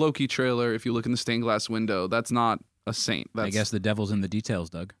 Like in the Loki trailer, if you look in the stained glass window, that's not a saint. I guess the devil's in the details,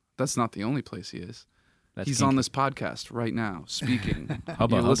 Doug. That's not the only place he is. That's He's kinky. on this podcast right now, speaking.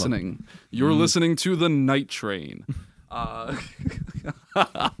 Hubba, You're hubba. listening. You're listening to the Night Train.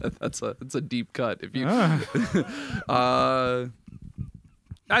 That's a deep cut. If you,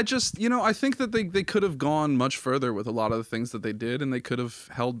 I just I think that they could have gone much further with a lot of the things that they did, and they could have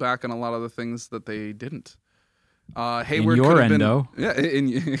held back on a lot of the things that they didn't. Hayward your could have endo.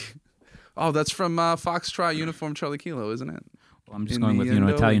 been, oh, that's from Foxtrot Uniform Charlie Kilo, isn't it? Well, I'm just In going the with endo,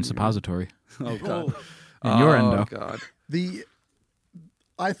 Italian yeah. suppository. Oh God. In your Oh, endo. God.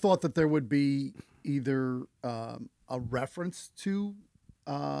 I thought that there would be either a reference to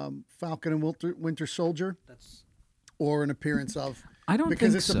Falcon and Winter Soldier, or an appearance of. I don't because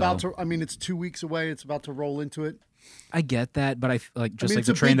think it's so. about to. I mean, it's 2 weeks away. It's about to roll into it. I get that, but I like just I mean, like it's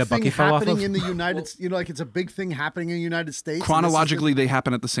the a train big that Bucky thing fell off happening of. in the United. Like it's a big thing happening in the United States. and this is Chronologically, they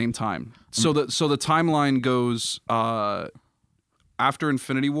happen at the same time. So the timeline goes after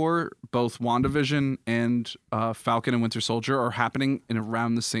Infinity War. Both WandaVision and Falcon and Winter Soldier are happening in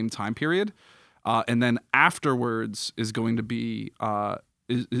around the same time period, and then afterwards is going to be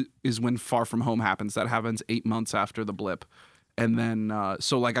is when Far From Home happens. That happens 8 months after the blip. And then,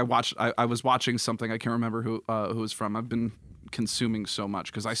 so like I was watching something, I can't remember who it was from. I've been consuming so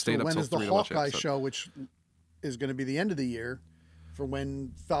much because I stayed up when till is the 3 to watch Hawkeye episode. show, which is going to be the end of the year, for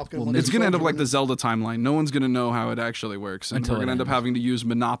when Falcon? Well, Winter It's going to end up Soldier like the releases. Zelda timeline. No one's going to know how it actually works. And Until we're going to it end up ends. having to use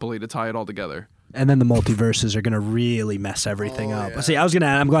Monopoly to tie it all together. And then the multiverses are going to really mess everything up. yeah. See,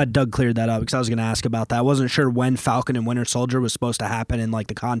 I'm glad Doug cleared that up because I was going to ask about that. I wasn't sure when Falcon and Winter Soldier was supposed to happen in like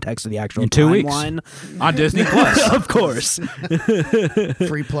the context of the actual In 2 weeks. timeline. On Disney Plus. Of course.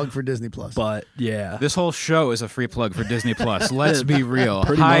 Free plug for Disney Plus. But yeah. This whole show is a free plug for Disney Plus. Let's be real.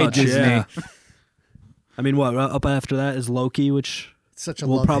 Pretty Hi, much, Disney. yeah. I mean, what up after that is Loki, which Such a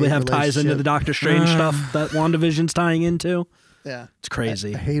we'll probably have ties into the relationship. Doctor Strange stuff that WandaVision's tying into. Yeah, It's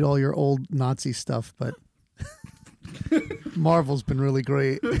crazy. I hate all your old Nazi stuff, but Marvel's been really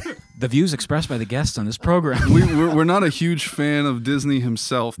great. The views expressed by the guests on this program. We're not a huge fan of Disney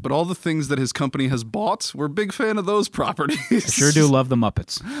himself, but all the things that his company has bought, we're a big fan of those properties. Sure do love the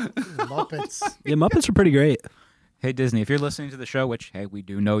Muppets. Muppets. Yeah, Muppets are pretty great. Hey, Disney, if you're listening to the show, which, hey, we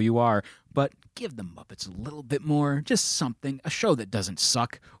do know you are, but give the Muppets a little bit more, just something, a show that doesn't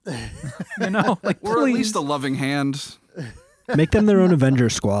suck. You know? Like, Or at please. least a loving hand. Make them their own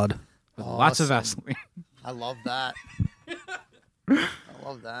Avengers squad. With lots of Vaseline. I love that. I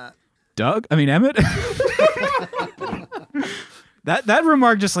love that. Emmett? that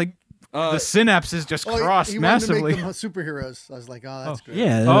remark just, like, The synapses just crossed he massively. wanted to make them superheroes. I was like, oh, that's great.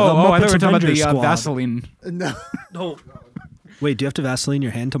 Yeah. Oh, I thought we Muppets were talking about the Avengers Squad. Vaseline. No. Oh. Wait, do you have to Vaseline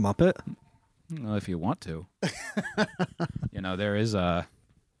your hand to Muppet? Well, if you want to. There is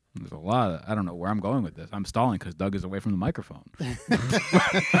there's a lot of, I don't know where I'm going with this. I'm stalling because Doug is away from the microphone.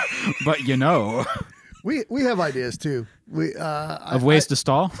 But we have ideas too. Of ways to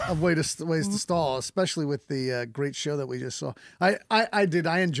stall? Of ways to stall, especially with the great show that we just saw. I did.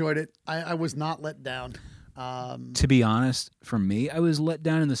 I enjoyed it. I was not let down. To be honest, for me, I was let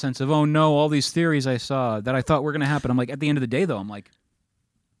down in the sense of, oh no, all these theories I saw that I thought were going to happen. I'm like, at the end of the day, though, I'm like,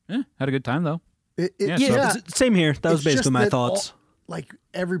 had a good time though. Same here. That was basically my thoughts.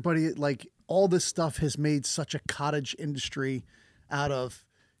 Everybody, all this stuff has made such a cottage industry out of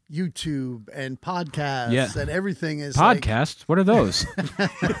YouTube and podcasts and everything is podcasts. What are those?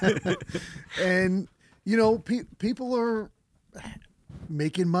 And people are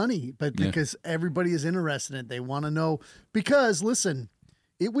making money, but because everybody is interested in it, they want to know. Because listen,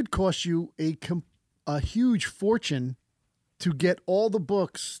 it would cost you a huge fortune to get all the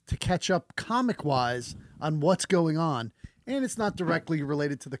books to catch up comic-wise on what's going on. And it's not directly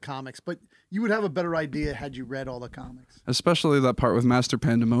related to the comics, but you would have a better idea had you read all the comics. Especially that part with Master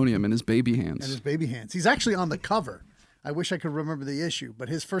Pandemonium and his baby hands. He's actually on the cover. I wish I could remember the issue, but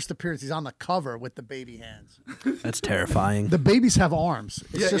his first appearance, he's on the cover with the baby hands. That's terrifying. The babies have arms.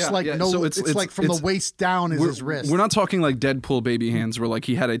 It's So it's like from the waist down is his wrist. We're not talking like Deadpool baby hands where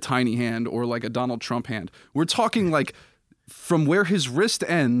he had a tiny hand or like a Donald Trump hand. We're talking from where his wrist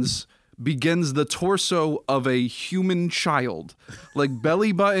ends begins the torso of a human child.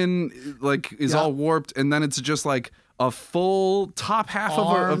 Belly button is all warped, and then it's just a full top half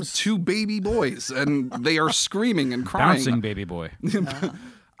of two baby boys, and they are screaming and crying. Bouncing baby boy.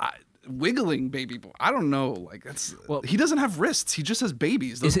 Wiggling baby boy. I don't know. He doesn't have wrists. He just has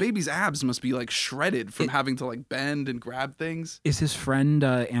babies. Those babies' abs must be shredded from having to bend and grab things. Is his friend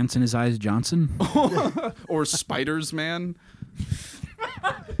Ants in His Eyes Johnson? Or Spiders Man?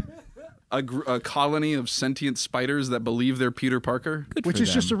 A colony of sentient spiders that believe they're Peter Parker, which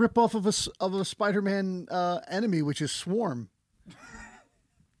is just a ripoff of a Spider-Man enemy, which is Swarm,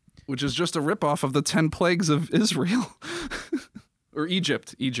 which is just a ripoff of the 10 plagues of Israel or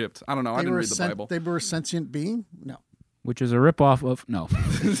Egypt. I don't know. I didn't read the Bible. They were a sentient being. No, which is a ripoff of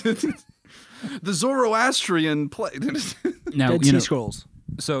the Zoroastrian plague. Now, Dead Sea Scrolls.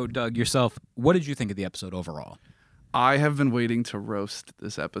 So, Doug, yourself, what did you think of the episode overall? I have been waiting to roast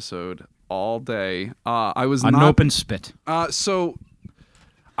this episode all day. I was an open spit. So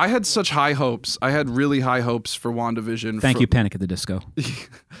I had such high hopes. I had really high hopes for WandaVision. Thank you, Panic at the Disco.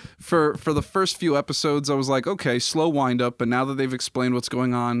 For the first few episodes, I was like, okay, slow wind up. But now that they've explained what's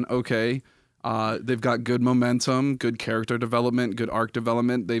going on, okay, they've got good momentum, good character development, good arc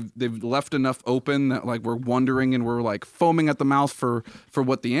development. They've left enough open that we're wondering and we're foaming at the mouth for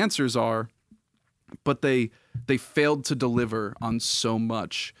what the answers are. But they failed to deliver on so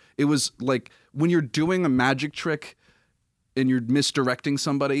much. It was when you're doing a magic trick and you're misdirecting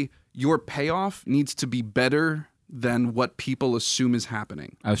somebody, your payoff needs to be better than what people assume is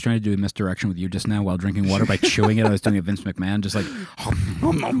happening. I was trying to do a misdirection with you just now while drinking water by chewing it. I was doing a Vince McMahon, just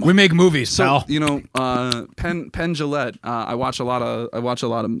we make movies, pal. Penn Jillette. I watch a lot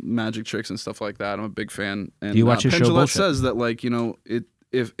of magic tricks and stuff like that. I'm a big fan. And do you watch his Penn show? Jillette Bullshit? says that when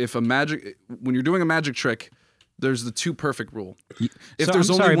you're doing a magic trick, there's the two perfect rule. If there's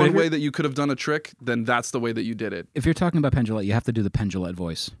only one way that you could have done a trick, then that's the way that you did it. If you're talking about Penn Jillette, you have to do the Penn Jillette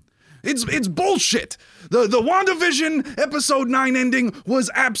voice. It's bullshit. The WandaVision episode 9 ending was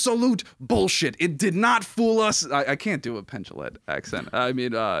absolute bullshit. It did not fool us. I can't do a Penn Jillette accent. I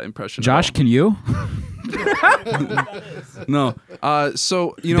mean impression. Josh, can you? No.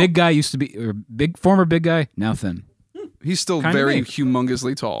 So big guy used to be former big guy, now thin. He's still Kinda very big.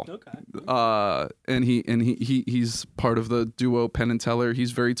 humongously tall. Okay. And he's part of the duo Penn and Teller. He's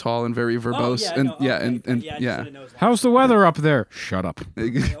very tall and very verbose. How's the weather up there? Shut up.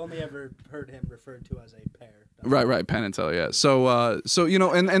 I only ever heard him referred to as a pair. Right, Penn and Teller. Yeah. So and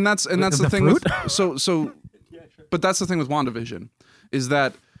that's the thing. fruit? But that's the thing with WandaVision, is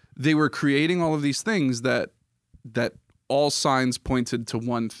that they were creating all of these things that all signs pointed to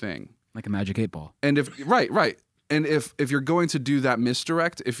one thing, like a magic 8-ball. And right. And if you're going to do that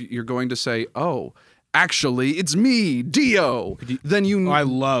misdirect, if you're going to say, oh, actually, it's me, Dio, then I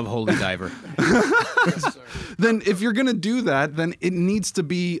love Holy Diver. Then if you're going to do that, then it needs to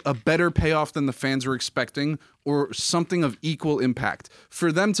be a better payoff than the fans were expecting, or something of equal impact.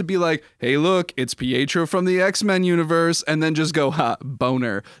 For them to be like, hey, look, it's Pietro from the X-Men universe, and then just go, ha,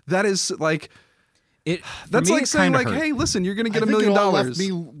 boner. That is That's me, like it saying, kinda like, hurt. hey, listen, you're going to get I $1 think million. it all left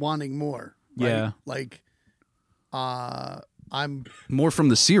me wanting more. Right? Yeah. Like, I'm. More from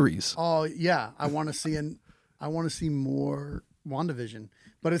the series. Oh yeah, I want to see more WandaVision,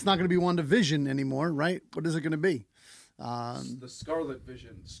 but it's not going to be WandaVision anymore, right? What is it going to be? The Scarlet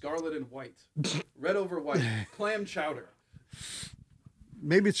Vision. Scarlet and white. Red over white. Clam chowder.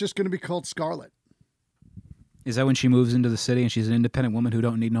 Maybe it's just going to be called Scarlet. Is that when she moves into the city and she's an independent woman who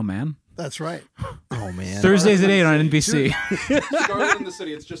don't need no man? That's right. Oh man. Thursdays at 8 on NBC. Scarlet in the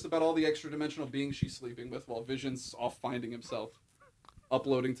city. It's just about all the extra dimensional beings she's sleeping with while Vision's off finding himself.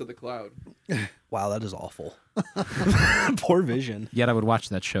 Uploading to the cloud. Wow, that is awful. Poor Vision. Yet I would watch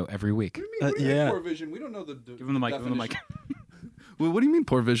that show every week. What do you mean, yeah. poor Vision? We don't know the Give him the mic. Give him the mic. Well, what do you mean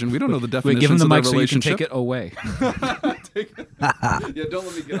poor Vision? We don't know the Wait, definition give him the of their mic so you can relationship. take it away. Yeah, don't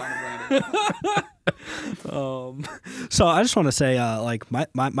let me get on it, Brandon. So I just want to say, like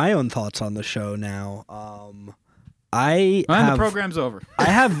my own thoughts on the show now. I And have, the program's over. I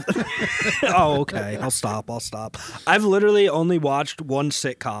have. Oh, okay. I'll stop. I've literally only watched one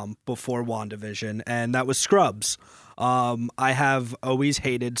sitcom before WandaVision, and that was Scrubs. I have always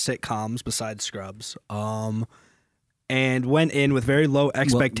hated sitcoms besides Scrubs. And went in with very low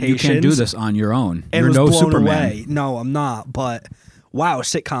expectations. You can't do this on your own. And You're was no blown Superman. away. No, I'm not. But wow,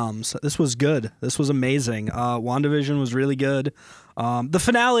 sitcoms. This was good. This was amazing. WandaVision was really good. The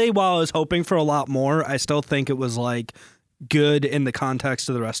finale, while I was hoping for a lot more, I still think it was like good in the context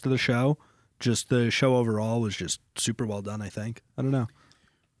of the rest of the show. Just the show overall was just super well done, I think. I don't know.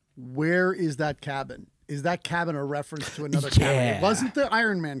 Where is that cabin? Is that cabin a reference to another cabin? Yeah. It wasn't the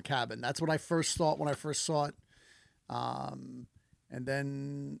Iron Man cabin. That's what I first thought when I first saw it. And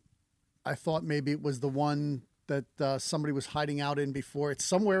then I thought maybe it was the one that somebody was hiding out in before. It's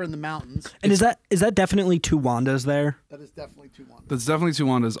somewhere in the mountains. And is that definitely two Wandas there? That is definitely two Wandas. That's definitely two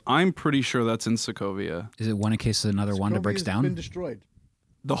Wandas. I'm pretty sure that's in Sokovia. Is it one in case another Wanda breaks Sokovia's down? been destroyed.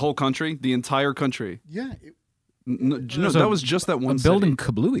 The whole country? The entire country? Yeah. No, that was just that one A building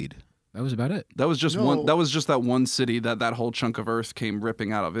city. kablooied. That was about it. That was just No. one. That was just that one city that whole chunk of Earth came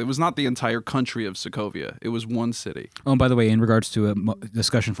ripping out of. It was not the entire country of Sokovia. It was one city. Oh, and by the way, in regards to a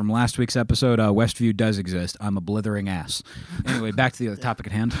discussion from last week's episode, Westview does exist. I'm a blithering ass. Anyway, back to the topic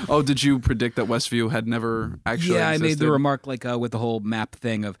at hand. Oh, did you predict that Westview had never actually Yeah, I made existed? the remark like with the whole map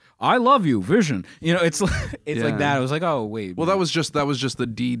thing of "I love you, Vision." You know, it's like Yeah. that. I was like, oh wait. Well, that was just the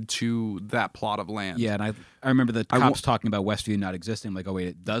deed to that plot of land. yeah, and I remember the cops talking about Westview not existing. I'm like, oh wait,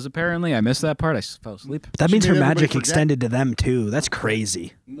 it does apparently. I missed that part. I fell asleep. That means She her made everybody magic forget. extended to them too. That's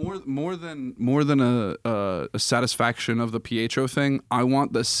crazy. More than a satisfaction of the Pietro thing. I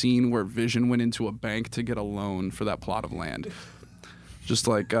want the scene where Vision went into a bank to get a loan for that plot of land. Just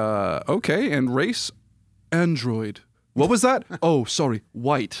like okay, and race, android. What was that? Oh, sorry,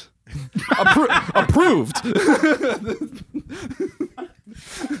 white. Approved.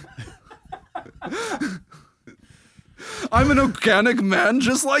 I'm an organic man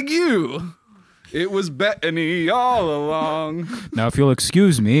just like you. It was Bettany all along. Now, if you'll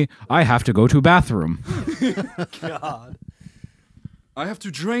excuse me, I have to go to bathroom. God. I have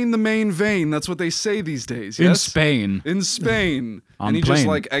to drain the main vein. That's what they say these days. In Yes? Spain. In Spain. On And he just plane.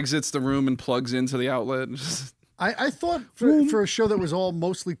 like exits the room and plugs into the outlet. I thought for a show that was all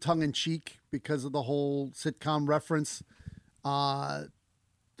mostly tongue in cheek because of the whole sitcom reference, that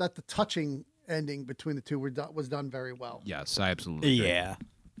the touching ending between the two was done very well. Yes, I absolutely agree. Yeah.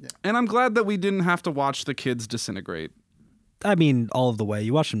 And I'm glad that we didn't have to watch the kids disintegrate. I mean, all of the way.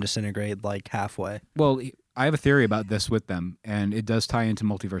 You watch them disintegrate like halfway. Well, I have a theory about this with them, and it does tie into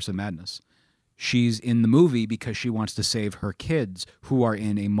Multiverse of Madness. She's in the movie because she wants to save her kids who are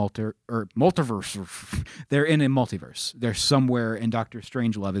in a multiverse. They're in a multiverse. They're somewhere, and Doctor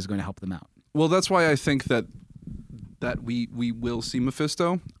Strangelove is going to help them out. Well, that's why I think that we will see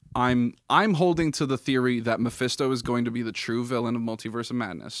Mephisto. I'm holding to the theory that Mephisto is going to be the true villain of Multiverse of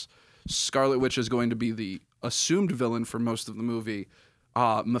Madness. Scarlet Witch is going to be the assumed villain for most of the movie.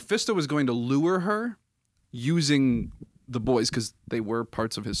 Mephisto is going to lure her using the boys because they were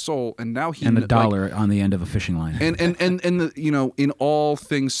parts of his soul, and now he And a dollar on the end of a fishing line. And the, you know, in all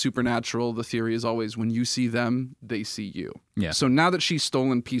things supernatural, the theory is always when you see them, they see you. Yeah. So now that she's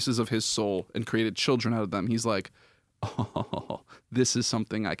stolen pieces of his soul and created children out of them, he's like, oh, this is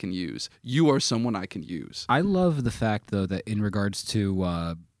something I can use. You are someone I can use. I love the fact, though, that in regards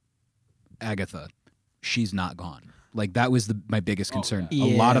to Agatha, she's not gone. Like that was my biggest concern. A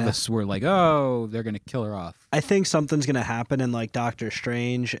lot of Yeah. us were like, "Oh, they're gonna kill her off." I think something's gonna happen in like Doctor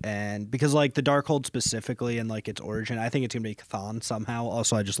Strange, and because like the Darkhold specifically and like its origin, I think it's gonna be Chthon somehow.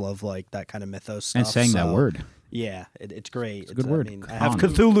 Also, I just love like that kind of mythos stuff. And saying that so, word. yeah, it's great. It's a good word. I mean, I have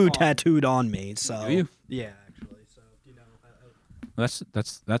Chthon. Cthulhu tattooed on me, so Do you? yeah, actually. So you know,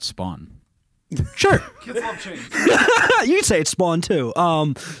 That's Spawn. sure. You can say it's Spawn too.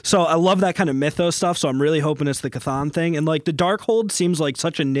 So I love that kind of mythos stuff. So I'm really hoping it's the Chthon thing. And like the Darkhold seems like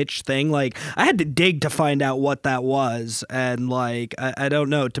such a niche thing. Like I had to dig to find out what that was, and like I don't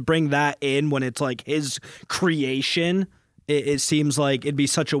know, to bring that in when it's like his creation. It seems like it'd be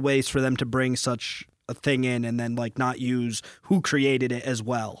such a waste for them to bring such a thing in and then like not use who created it as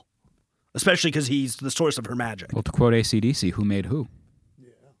well, especially because he's the source of her magic. Well, to quote AC/DC, who made who?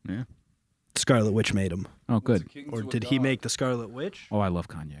 Yeah. Scarlet Witch made him, Oh, good. or did he make the Scarlet Witch? Oh, I love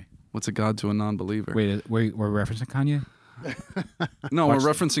Kanye. What's a god to a non-believer? Wait, we're referencing Kanye? No, we're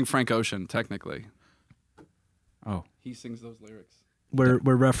referencing Frank Ocean, technically. Oh. He sings those lyrics. We're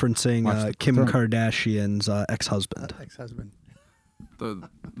referencing Watch the Kim throne. Kardashian's ex-husband. Ex-husband.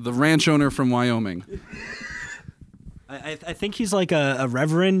 The ranch owner from Wyoming. I think he's like a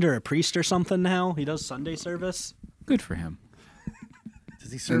reverend or a priest or something now. He does Sunday service. Good for him.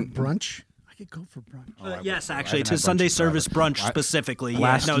 Does he serve brunch? I could go for brunch. Yes, I actually, haven't it's had his Sunday brunch in forever. service brunch specifically.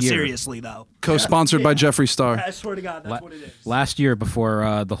 Last no, year- seriously though. Co-sponsored by Jeffree Star. I swear to God, that's what it is. Last year,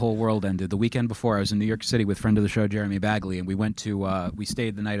 before the whole world ended, the weekend before, I was in New York City with friend of the show, Jeremy Bagley, and we went to we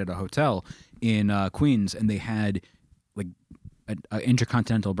stayed the night at a hotel in Queens, and they had like an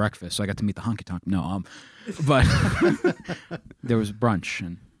intercontinental breakfast. So I got to meet the honky tonk. No, but there was brunch,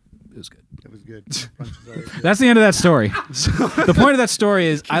 and it was good. It was good. Brunch is always good. That's the end of that story. The point of that story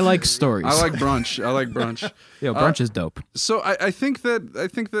is I like stories. I like brunch. Yo, brunch is dope. So I think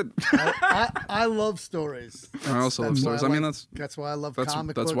that I love stories. I also love That's why stories. I mean, that's why I love that's-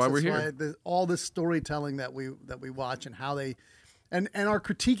 comic that's books. why we're here. All this storytelling that we watch and how they, and our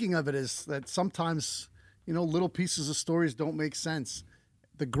critiquing of it is that sometimes little pieces of stories don't make sense.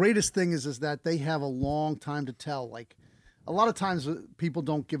 The greatest thing is that they have a long time to tell. Like a lot of times people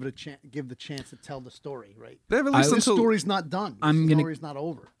don't give the chance to tell the story. Right? they have at least This until story's not done. The story's not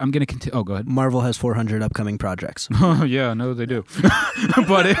over. I'm gonna continue. Oh, go ahead. Marvel has 400 upcoming projects. Oh yeah, no, they do.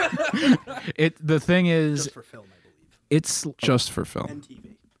 But the thing is, For film, I believe. it's just for film. And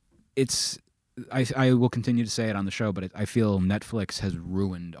TV. it's I will continue to say it on the show, but I feel Netflix has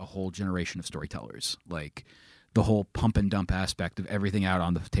ruined a whole generation of storytellers. Like the whole pump and dump aspect of everything out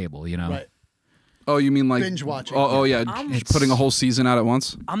on the table, Right. Oh, you mean like Binge watching. Oh yeah, It's- putting a whole season out at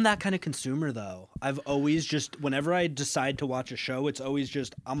once. I'm that kind of consumer though. I've always just whenever I decide to watch a show, it's always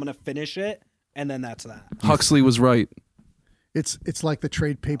just I'm gonna finish it and then that's that. Huxley was right. It's like the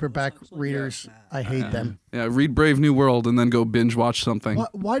trade paperback readers. I hate them. Yeah, read Brave New World and then go binge watch something.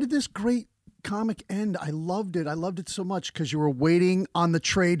 Why did this great comic end? I loved it. I loved it so much because you were waiting on the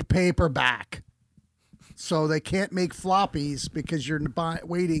trade paperback. So they can't make floppies because you're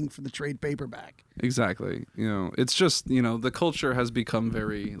waiting for the trade paperback. Exactly. It's just the culture has become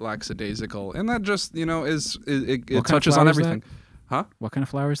very lackadaisical, and that just is it What kind of touches on flower is that? everything. Huh? What kind of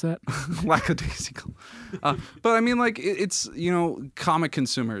flower is that? Lackadaisical. But I mean, like it's comic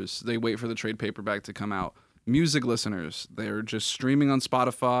consumers, they wait for the trade paperback to come out. Music listeners, they're just streaming on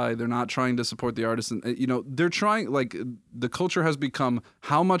Spotify. They're not trying to support the artist, and they're trying. Like the culture has become,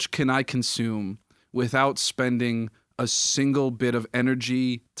 how much can I consume without spending a single bit of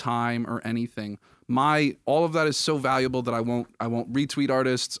energy, time, or anything. All of that is so valuable that I won't retweet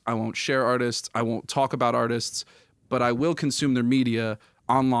artists, I won't share artists, I won't talk about artists, but I will consume their media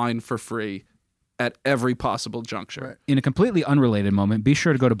online for free at every possible juncture. Right. In a completely unrelated moment, be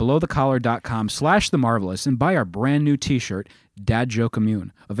sure to go to belowthecollar.com/themarvelous and buy our brand new t-shirt, Dad Joke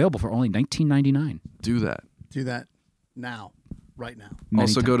Immune, available for only $19.99. Do that. Do that now. Right now.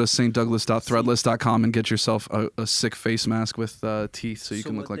 Also go to stdouglas.threadless.com and get yourself a sick face mask with teeth so you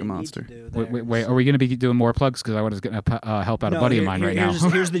can look like a monster. Wait, are we going to be doing more plugs? Because I was going to help out a buddy of mine right now.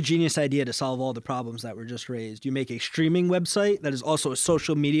 Here's the genius idea to solve all the problems that were just raised. You make a streaming website that is also a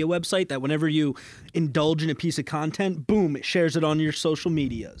social media website that whenever you indulge in a piece of content, boom, it shares it on your social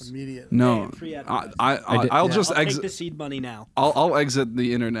medias. Immediately. No, Free advertising. I'll just I'll take exit. the seed money now. I'll exit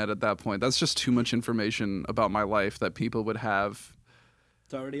the internet at that point. That's just too much information about my life that people would have.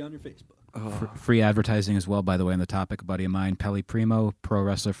 It's already on your Facebook. Free advertising as well, by the way, on the topic. A buddy of mine, Pelly Primo, pro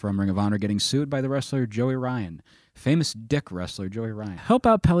wrestler from Ring of Honor, getting sued by the wrestler Joey Ryan. Famous dick wrestler Joey Ryan. Help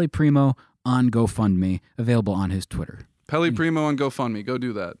out Pelly Primo on GoFundMe, available on his Twitter. Pelly Primo on GoFundMe. Go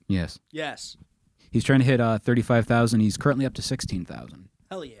do that. Yes. Yes. He's trying to hit 35,000. He's currently up to 16,000.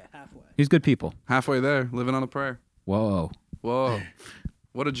 Hell yeah, halfway. He's good people. Halfway there, living on a prayer. Whoa. Whoa.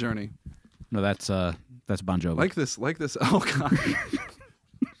 What a journey. No, that's Bon Jovi. Like this. Oh,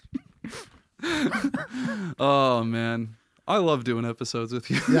 God. Oh, man. I love doing episodes with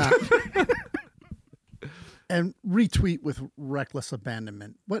you. Yeah. And retweet with reckless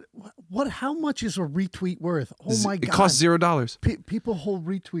abandonment. What? How much is a retweet worth? Oh my God! It costs $0. People hold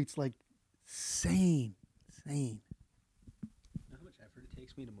retweets like sane. How much effort it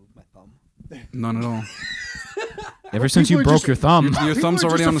takes me to move my thumb? None at all. Ever since you broke your thumb. Your People thumb's are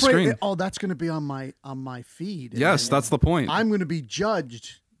already just on the afraid screen. oh, that's going to be on my feed. Yes, that's the point. I'm going to be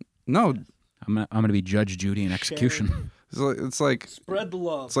judged. No. I'm gonna be Judge Judy in execution. It's like Spread the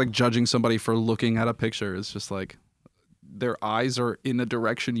love. It's like judging somebody for looking at a picture. It's just like their eyes are in a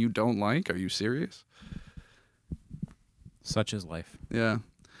direction you don't like. Are you serious? Such is life. Yeah,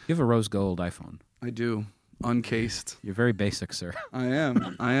 You have a rose gold iPhone. I do. Uncased. You're very basic, sir. I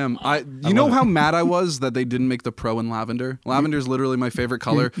am. You know how mad I was that they didn't make the Pro in lavender? Lavender is literally my favorite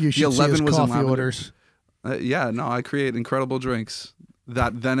color. You should the 11 see his was in coffee lavender. orders. Yeah, no, I create incredible drinks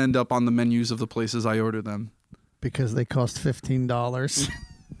that then end up on the menus of the places I order them. Because they cost $15.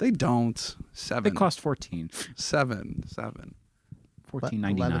 They don't. $7. They cost $14. $7.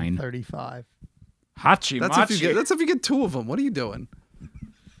 $14.99. $11.35. Hachi That's if you get two of them. What are you doing?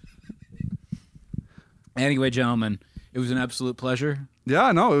 Anyway, gentlemen, it was an absolute pleasure.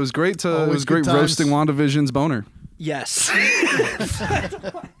 Yeah, no, it was great Always it was good great times. roasting WandaVision's boner. Yes. Why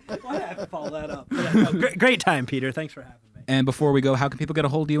have to follow that up? Great time, Peter. Thanks for having me. And before we go, how can people get a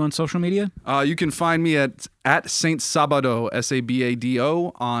hold of you on social media? You can find me at Saint Sabado,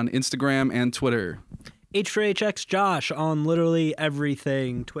 Sabado, on Instagram and Twitter. H4HX Josh on literally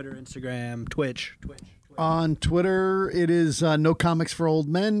everything. Twitter, Instagram, Twitch. On Twitter, it is No Comics for Old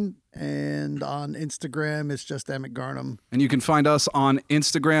Men. And on Instagram, it's just Emmett Garnham. And you can find us on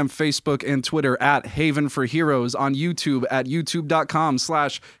Instagram, Facebook, and Twitter at Haven for Heroes, on YouTube at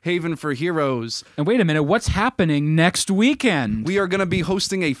youtube.com/Haven for Heroes. And wait a minute, what's happening next weekend? We are going to be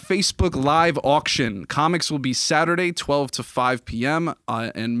hosting a Facebook Live auction. Comics will be Saturday, 12 to 5 p.m.,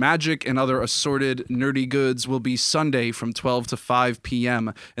 and magic and other assorted nerdy goods will be Sunday from 12 to 5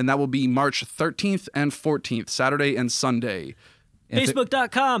 p.m., and that will be March 13th and 14th, Saturday and Sunday.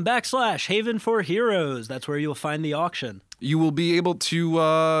 Facebook.com/Haven for Heroes. That's where you'll find the auction. You will be able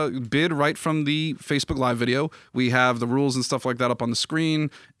to bid right from the Facebook Live video. We have the rules and stuff like that up on the screen.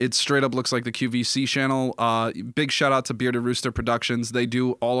 It straight up looks like the QVC channel. Big shout out to Bearded Rooster Productions. They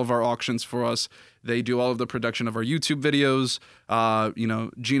do all of our auctions for us. They do all of the production of our YouTube videos.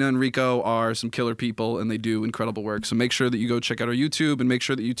 Gina and Rico are some killer people, and they do incredible work. So make sure that you go check out our YouTube and make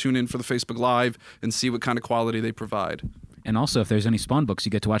sure that you tune in for the Facebook Live and see what kind of quality they provide. And also, if there's any Spawn books, you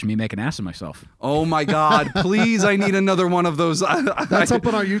get to watch me make an ass of myself. Oh my God! Please, I need another one of those. That's up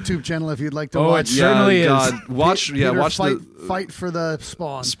on our YouTube channel if you'd like to Oh, watch. it certainly is. Watch Peter the fight for the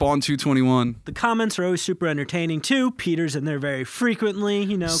Spawn. Spawn 221. The comments are always super entertaining too. Peter's in there very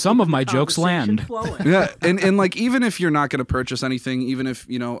frequently. Some of my jokes land. Yeah, and like even if you're not going to purchase anything, even if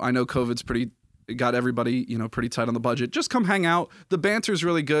I know COVID's got everybody pretty tight on the budget, just come hang out. The banter's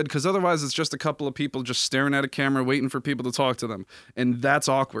really good because otherwise it's just a couple of people just staring at a camera waiting for people to talk to them, and that's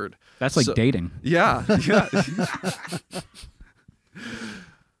awkward. That's like dating. Yeah.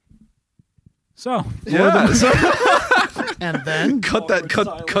 So And then cut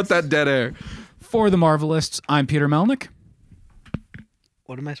that dead air. for the Marvelists, I'm Peter Melnick.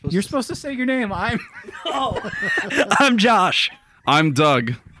 What am I supposed You're to supposed to say your name. I'm Josh. I'm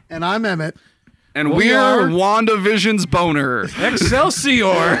Doug. And I'm Emmett. And we're WandaVision's boner.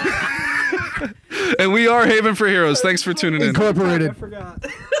 Excelsior! And we are Haven for Heroes. Thanks for tuning in. Incorporated. I forgot.